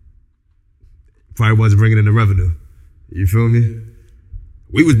 probably wasn't bringing in the revenue. You feel me? Yeah.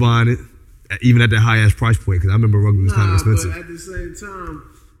 We was buying it, even at that high ass price point, because I remember Rugby was kind of expensive. But at the same time,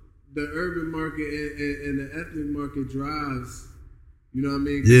 the urban market and the ethnic market drives, you know what I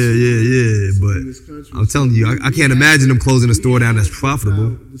mean? Yeah. But I'm telling you, I can't imagine them closing a store down that's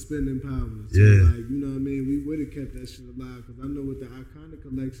profitable. The spending power. So like, you know what I mean? We would have kept that shit alive, because I know with the Iconic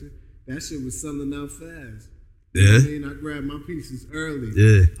collection, that shit was selling out fast. You know what I mean? I grabbed my pieces early.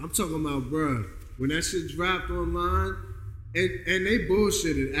 Yeah. I'm talking about, bruh, when that shit dropped online, and they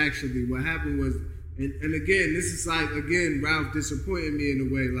bullshitted, actually. What happened was, and again, this is like, Ralph disappointed me in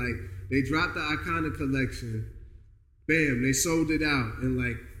a way. Like, they dropped the Iconic collection, bam, they sold it out in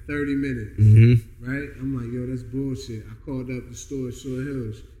like 30 minutes, right? I'm like, yo, that's bullshit. I called up the store at Short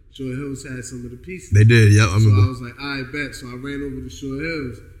Hills. Short Hills had some of the pieces. They did, yeah, I remember. So I was like, all right, bet. So I ran over to Short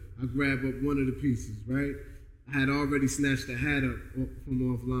Hills. I grabbed up one of the pieces, right? I had already snatched the hat up from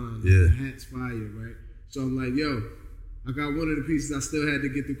offline. Yeah. The hat's fire, right? So I'm like, yo, I got one of the pieces. I still had to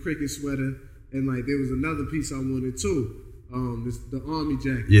get the cricket sweater. And like, there was another piece I wanted too. The army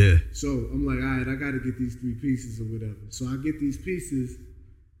jacket. Yeah. So I'm like, all right, I got to get these 3 pieces or whatever. So I get these pieces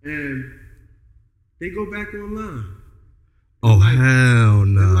and they go back online. Oh, like, hell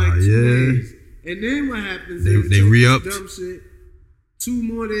no. Like 2 days. And then what happens is they re-upped. Dumb shit. 2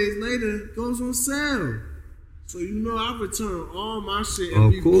 more days later, goes on sale. So you know I return all my shit.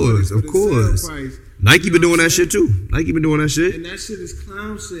 Of course. Nike been doing that shit too. And that shit is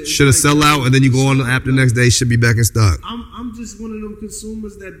clown shit. Should have sell out and then you go on the app the next day, should be back in stock. I'm just one of them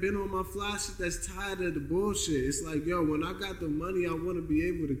consumers that been on my fly shit that's tired of the bullshit. It's like, yo, when I got the money, I want to be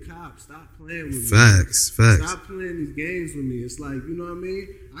able to cop. Stop playing with me. Facts. Stop playing these games with me. It's like, you know what I mean?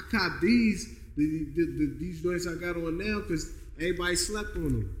 I cop these joints I got on now because everybody slept on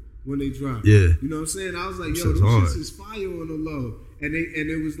them when they dropped. Yeah. You know what I'm saying? I was like, yo, this shit is fire on the low. And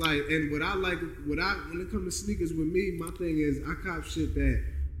it was like, and when it comes to sneakers with me, my thing is I cop shit that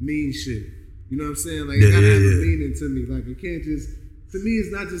mean shit. You know what I'm saying? Like, it gotta have a meaning to me. Like, it can't just, to me,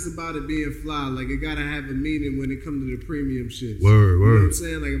 it's not just about it being fly. Like, it gotta have a meaning when it comes to the premium shit. Word. You know what I'm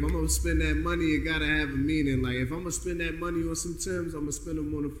saying? Like, if I'm gonna spend that money, it gotta have a meaning. Like, if I'm gonna spend that money on some Timbs, I'm gonna spend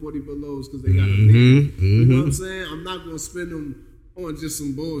them on the 40 belows because they got a meaning. You know what I'm saying? I'm not gonna spend them on just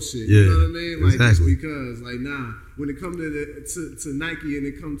some bullshit. You know what I mean? Like, just because. Like, nah. When it comes to Nike and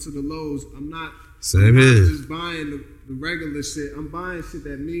it comes to the lows, I'm not just buying the regular shit. I'm buying shit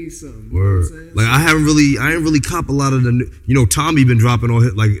that means something. Word. You know what I'm saying? Like, I ain't really cop a lot of the new, you know, Tommy been dropping all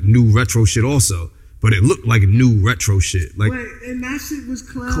his, like, new retro shit also. But it looked like new retro shit. Like, and that shit was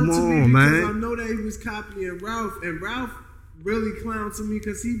clown to me because man. I know that he was copying Ralph, and Ralph really clown to me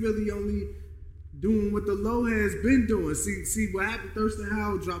because he really only doing what the low has been doing. See what happened? Thurston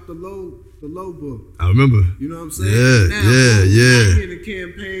Howell dropped the low book. I remember. You know what I'm saying? Yeah. In the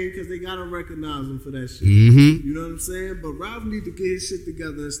campaign because they gotta recognize him for that shit. You know what I'm saying? But Ralph need to get his shit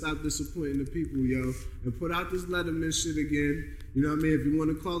together and stop disappointing the people, yo, and put out this Letterman shit again. You know what I mean? If you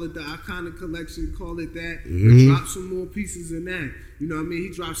want to call it the Iconic collection, call it that. But drop some more pieces in that. You know what I mean? He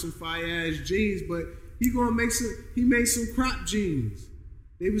dropped some fire ass jeans, but he made some crop jeans.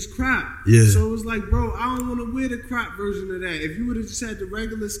 They was crop. Yeah. So it was like, bro, I don't want to wear the crop version of that. If you would have just had the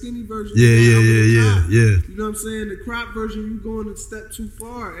regular skinny version yeah. You know what I'm saying? The crop version, you going a step too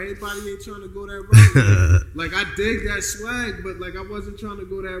far. Everybody ain't trying to go that route. Like, I dig that swag, but like, I wasn't trying to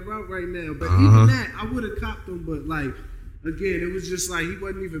go that route right now. But even that, I would have copped them, but like, again, it was just like he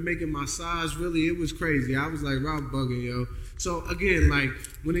wasn't even making my size. Really, it was crazy. I was like, Ralph bugging, yo. So again, like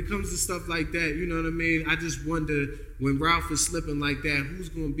when it comes to stuff like that, you know what I mean? I just wonder when Ralph is slipping like that, who's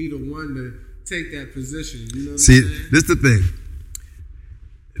gonna be the one to take that position? You know what I'm saying? This is the thing.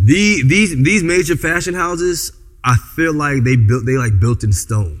 These major fashion houses, I feel like they built in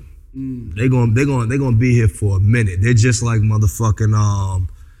stone. They're gonna be here for a minute. They're just like motherfucking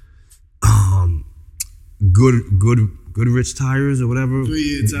Goodrich tires or whatever.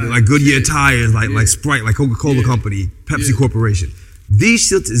 Goodyear tires. Like Goodyear tires, like Sprite, like Coca-Cola Company, Pepsi Corporation. These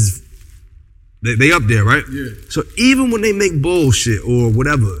shits is they up there, right? Yeah. So even when they make bullshit or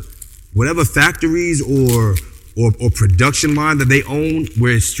whatever factories or production line that they own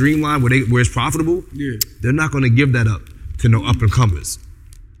where it's streamlined, where it's profitable, they're not gonna give that up to no up and comers.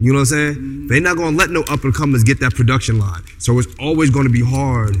 You know what I'm saying? They're not gonna let no up and comers get that production line. So it's always gonna be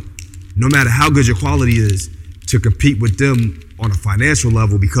hard, no matter how good your quality is, to compete with them on a financial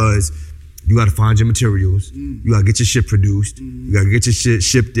level, because you gotta find your materials, you gotta get your shit produced, you gotta get your shit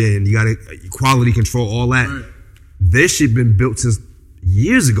shipped in, you gotta quality control, all that. Right. Their shit been built since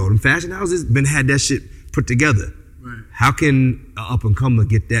years ago. Them fashion houses had that shit put together. Right. How can an up and comer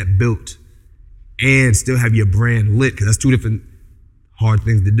get that built and still have your brand lit? Because that's two different hard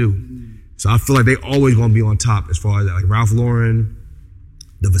things to do. So I feel like they always gonna be on top as far as that. Like Ralph Lauren,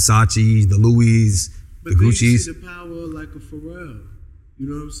 the Versace's, the Louis, But the then Gucci's. you see the power of like a Pharrell. You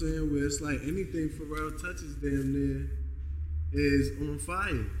know what I'm saying? Where it's like anything Pharrell touches damn near is on fire.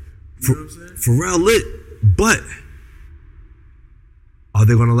 You know what I'm saying? Pharrell lit, but are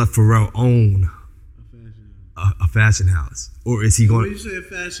they gonna let Pharrell own a fashion house? Or is he When going you say a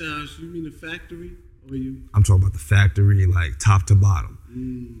fashion house, you mean a factory? Or you? I'm talking about the factory, like top to bottom.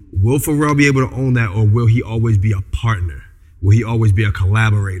 Will Pharrell be able to own that, or will he always be a partner? Will he always be a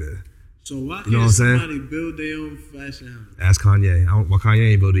collaborator? So why You know can't what I'm saying? somebody build their own fashion house? Ask Kanye. Why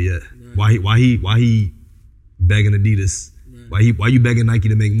Kanye ain't built it yet? Right. Why he begging Adidas? Right. Why you begging Nike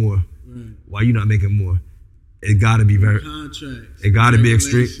to make more? Right. Why you not making more? It gotta be very. Contracts. It gotta be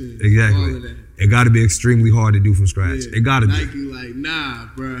extreme. regulations, Exactly. all of that. It gotta be extremely hard to do from scratch. Yeah. It gotta be. Nike like, nah,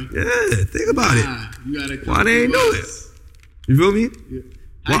 bruh. Yeah, think about Nah, it. you gotta come Why they ain't do through it? us. You feel me? Yeah.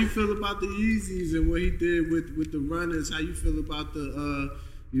 How Why- you feel about the Yeezys and what he did with the runners? How you feel about the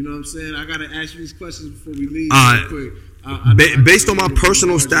you know what I'm saying? I gotta ask you these questions before we leave real quick. Based on my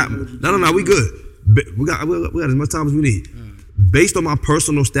personal style, no, we good. We got as much time as we need. Based on my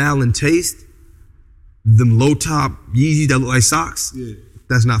personal style and taste, them low top Yeezys that look like socks,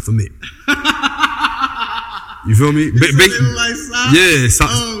 that's not for me. You feel me? They look like socks? Yeah,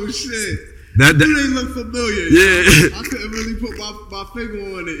 socks. Oh shit. That They look familiar. Yeah. Yo. I couldn't really put my finger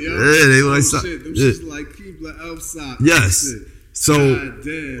on it, yo. Yeah, they look like socks. Shit. Them Yeah. shits like Keebler elf socks. Yes. Shit. So God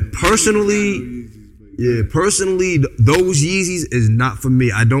damn. personally, those Yeezys is not for me.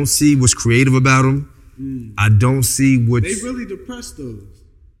 I don't see what's creative about them. I don't see what's. They really depressed those.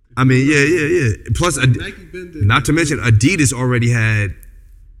 I mean, yeah. Plus, Nike been there. not to mention, Adidas already had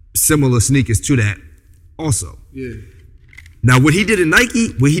similar sneakers to that also. Yeah. Now, what he did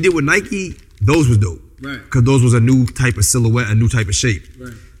with Nike, those was dope. Right. Because those was a new type of silhouette, a new type of shape.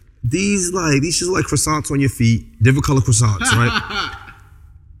 Right. These just like croissants on your feet, different color croissants, right?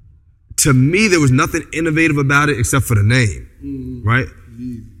 To me, there was nothing innovative about it except for the name, right?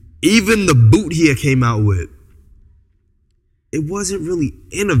 Even the boot he came out with, it wasn't really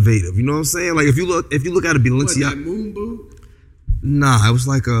innovative. You know what I'm saying? Like if you look at a What, Balenciaga, that moon boot? nah, it was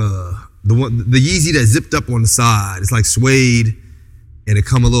like the Yeezy that zipped up on the side. It's like suede, and it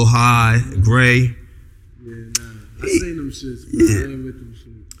come a little high, gray. Yeah, nah. I seen them shits, but I ain't with them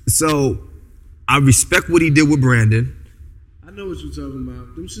shits. So I respect what he did with Brandon. I know what you're talking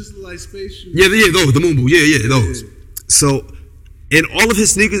about. Them shits look like space shoes. Yeah, those, the moon boot. Yeah, those. Yeah. So in all of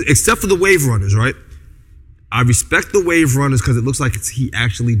his sneakers, except for the Wave Runners, right? I respect the Wave Runners because it looks like he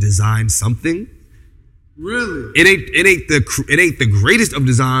actually designed something. Really? It ain't the greatest of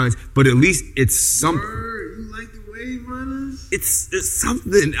designs, but at least it's something. Word, you like the Wave Runners? It's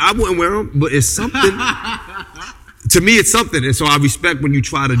something. I wouldn't wear them, but it's something. To me, it's something, and so I respect when you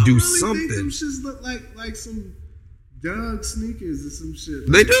try to do I really something. think them shits look like some Doug sneakers or some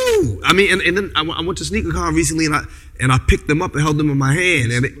shit. They do. I mean, and then I went to SneakerCon recently, and I picked them up and held them in my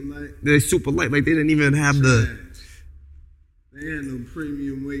hand, and they're super light. Like they didn't even have They had no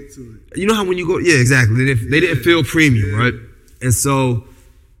premium weight to it. You know how when you go, yeah, exactly. They didn't feel premium, right? And so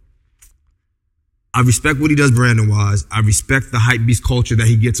I respect what he does branding wise. I respect the hype beast culture that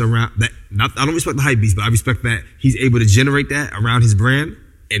he gets around that. I don't respect the hype beast, but I respect that he's able to generate that around his brand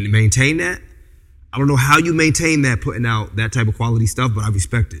and maintain that. I don't know how you maintain that, putting out that type of quality stuff, but I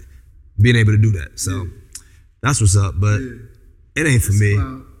respect it, being able to do that. So That's what's up, but it ain't for me.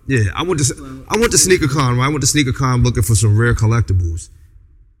 Clout. Yeah, I went to Sneaker Con, right? I went to Sneaker Con looking for some rare collectibles.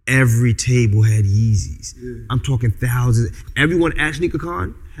 Every table had Yeezys. Yeah. I'm talking thousands. Everyone at Sneaker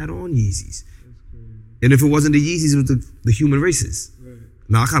Con had on Yeezys. And if it wasn't the Yeezys, it was the human races. Right.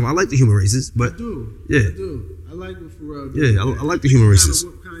 Now, I like the human races, but... I do. Yeah. I do. I like what Pharrell did. Yeah, I like the human races.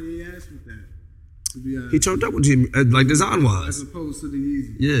 What Kanye asked with that, to be honest. He turned up with him, like design-wise. As opposed to the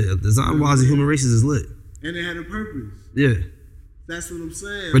Yeezys. Yeah, design-wise, the human races is lit. And it had a purpose. Yeah. That's what I'm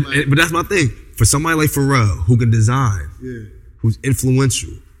saying. But that's my thing. For somebody like Pharrell, who can design, who's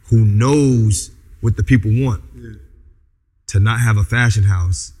influential, who knows what the people want, to not have a fashion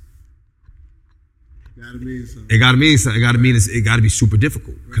house, gotta mean something. It gotta mean something. It gotta be super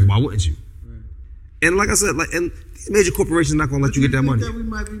difficult. Because why wouldn't you? Right. And like I said, and these major corporations are not gonna let you get that money. That we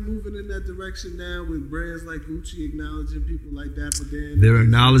might be moving in that direction now with brands like Gucci acknowledging people like Dapper Dan. They're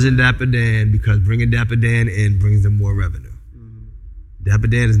acknowledging Dapper Dan because bringing Dapper Dan in brings them more revenue. Mm-hmm. Dapper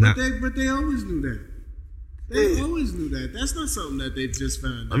Dan is not. But they always knew that. They always knew that. That's not something that they just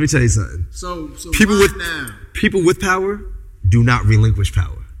found out. Let me tell you something. So people with power do not relinquish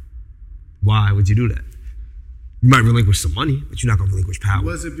power. Why would you do that? You might relinquish some money, but you're not gonna relinquish power.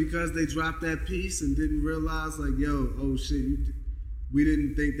 Was it because they dropped that piece and didn't realize, like, yo, oh shit, we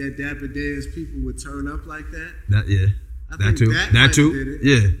didn't think that Dapper Dan's people would turn up like that? That too. That too.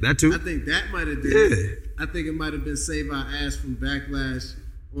 Yeah, that too. I think that might have did it. I think it might have been save our ass from backlash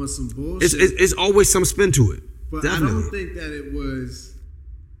on some bullshit. It's always some spin to it. But definitely. I don't think that it was,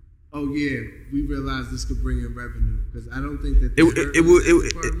 oh yeah, we realized this could bring in revenue, because I don't think that it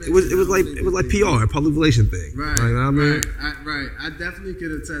was like PR, a public relation thing. Right, you know what I mean? Right. I definitely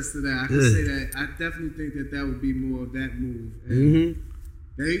could attest to that. I can say that. I definitely think that would be more of that move. And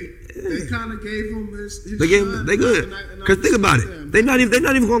they kind of gave him his they good. Because think about it, they're not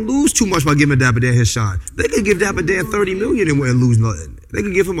even going to lose too much by giving Dapper Dan his shine. They could give Dapper Dan $30 million and lose nothing. They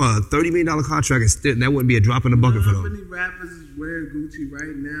could give him a $30 million contract and that wouldn't be a drop in the bucket for them. How many rappers is wearing Gucci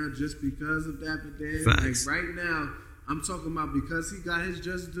right now just because of Dapper Dan? Facts. Like right now, I'm talking about because he got his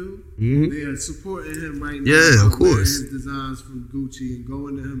just due. They are supporting him right now. Yeah, of course. His designs from Gucci and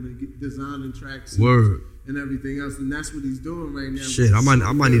going to him and designing tracks. Word. And everything else, and that's what he's doing right now. Shit, I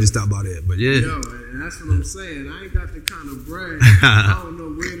might need to stop by there, but yeah. Yo, and that's what I'm saying. I ain't got the kind of bread. I don't know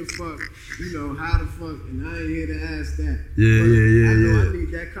where the fuck, how the fuck, and I ain't here to ask that. I know I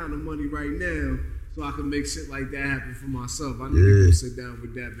need that kind of money right now, so I can make shit like that happen for myself. I need to go sit down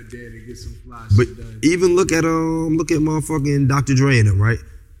with Dapper Dan and get some fly shit done. Even look at motherfucking Dr. Dre and him, right?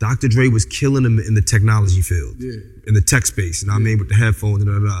 Dr. Dre was killing him in the technology field, in the tech space. You know what I mean, with the headphones and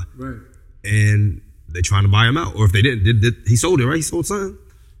Right. And they trying to buy him out, or if they didn't, he sold it, right? He sold something.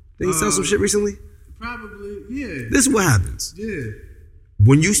 Did he sell some shit recently? Probably, yeah. This is what happens. Yeah.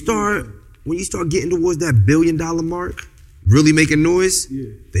 When you start getting towards that $1 billion mark, really making noise,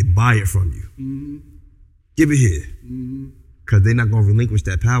 they buy it from you. Mm-hmm. Give it here, because they're not gonna relinquish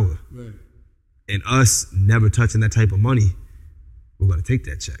that power. Right. And us never touching that type of money, we're gonna take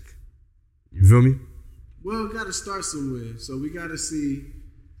that check. You feel me? Well, we gotta start somewhere. So we gotta see.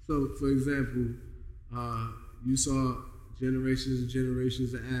 So, for example. You saw generations and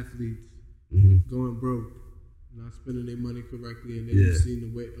generations of athletes going broke, not spending their money correctly, and then you've seen the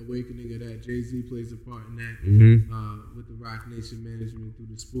awakening of that. Jay-Z plays a part in that with the Rock Nation management through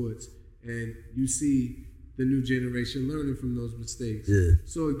the sports, and you see the new generation learning from those mistakes. Yeah.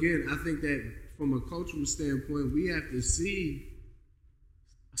 So again, I think that from a cultural standpoint, we have to see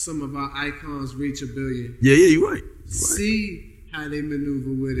some of our icons reach $1 billion. Yeah, you're right. See how they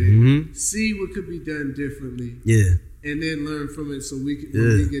maneuver with it, see what could be done differently, and then learn from it so we can,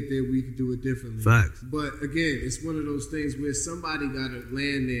 when we get there, we can do it differently. Facts. But again, it's one of those things where somebody got to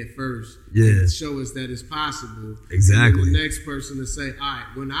land there first and show us that it's possible. Exactly. And the next person to say, all right,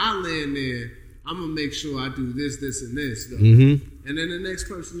 when I land there, I'm going to make sure I do this, this, and this. And then the next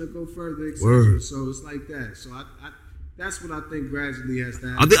person to go further, etc. So it's like that. So I that's what I think gradually has to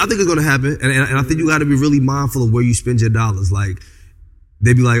happen. I think it's gonna happen, and I think you got to be really mindful of where you spend your dollars. Like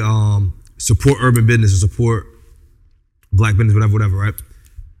they be like, support urban business or support black business, whatever, right?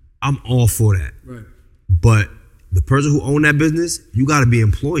 I'm all for that, right? But the person who own that business, you got to be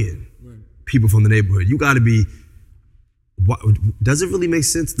employing people from the neighborhood. You got to be. Does it really make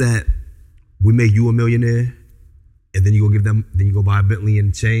sense that we make you a millionaire, and then you go give them, then you go buy a Bentley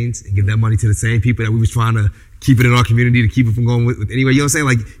and chains and give that money to the same people that we was trying to keep it in our community to keep it from going with anyway? You know what I'm saying?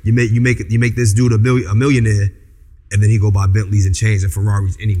 Like you make this dude a millionaire, and then he go buy Bentleys and chains and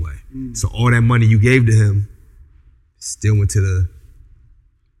Ferraris anyway. So all that money you gave to him still went to the.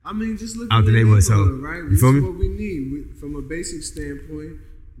 I mean, just look out at the neighborhood. So right? You feel me? What we need from a basic standpoint,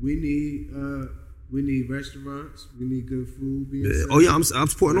 we need We need restaurants. We need good food. Oh yeah, I'm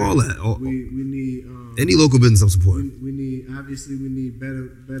supporting all that. We need any local business I'm supporting. We need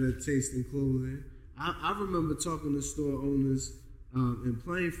better taste in clothing. I remember talking to store owners in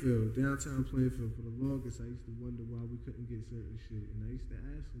Plainfield, downtown Plainfield. For the longest, I used to wonder why we couldn't get certain shit, and I used to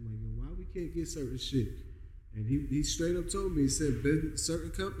ask him like, why we can't get certain shit? And he straight up told me, he said,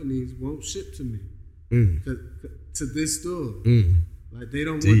 certain companies won't ship to me to this store. Like they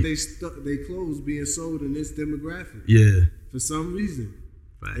don't want they clothes being sold in this demographic. Yeah. For some reason.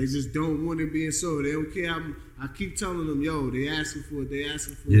 Right. They just don't want it being sold. They don't care. I keep telling them, yo, they asking for it.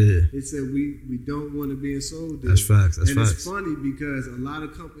 Yeah. They said we don't want it being sold there. That's facts. And it's funny because a lot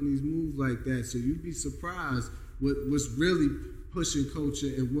of companies move like that. So you'd be surprised what's really pushing culture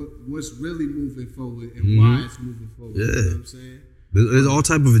and what's really moving forward and why it's moving forward. Yeah. You know what I'm saying? There's all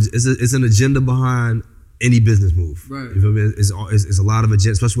type of it's an agenda behind any business move. Right. You feel me? It's a lot of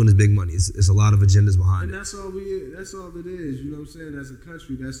agendas, especially when it's big money. It's a lot of agendas behind it. And that's all it is. You know what I'm saying? As a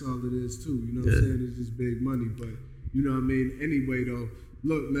country, that's all it is too. You know what I'm saying? It's just big money. But you know what I mean? Anyway though,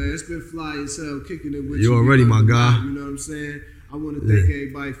 look man, it's been fly as hell kicking it with you. You already my guy. You know what I'm saying? I want to thank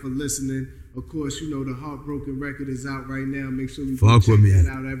everybody for listening. Of course, you know the Heartbroken record is out right now. Make sure you check that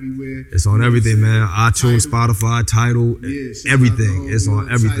out everywhere. It's on everything, man. iTunes, Spotify, Tidal, everything. It's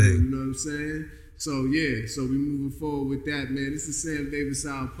on everything. You know what I'm saying? So we moving forward with that, man. This is Sam Davis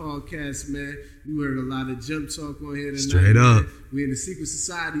Our Podcast, man. You heard a lot of jump talk on here tonight. Straight up. Man. We in the Secret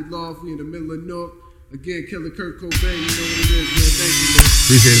Society Loft. We in the middle of Newark. Again, Killer Kurt Cobain. You know what it is, man. Thank you, man.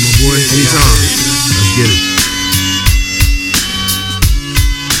 Appreciate it, my boy. Anytime. Let's get it.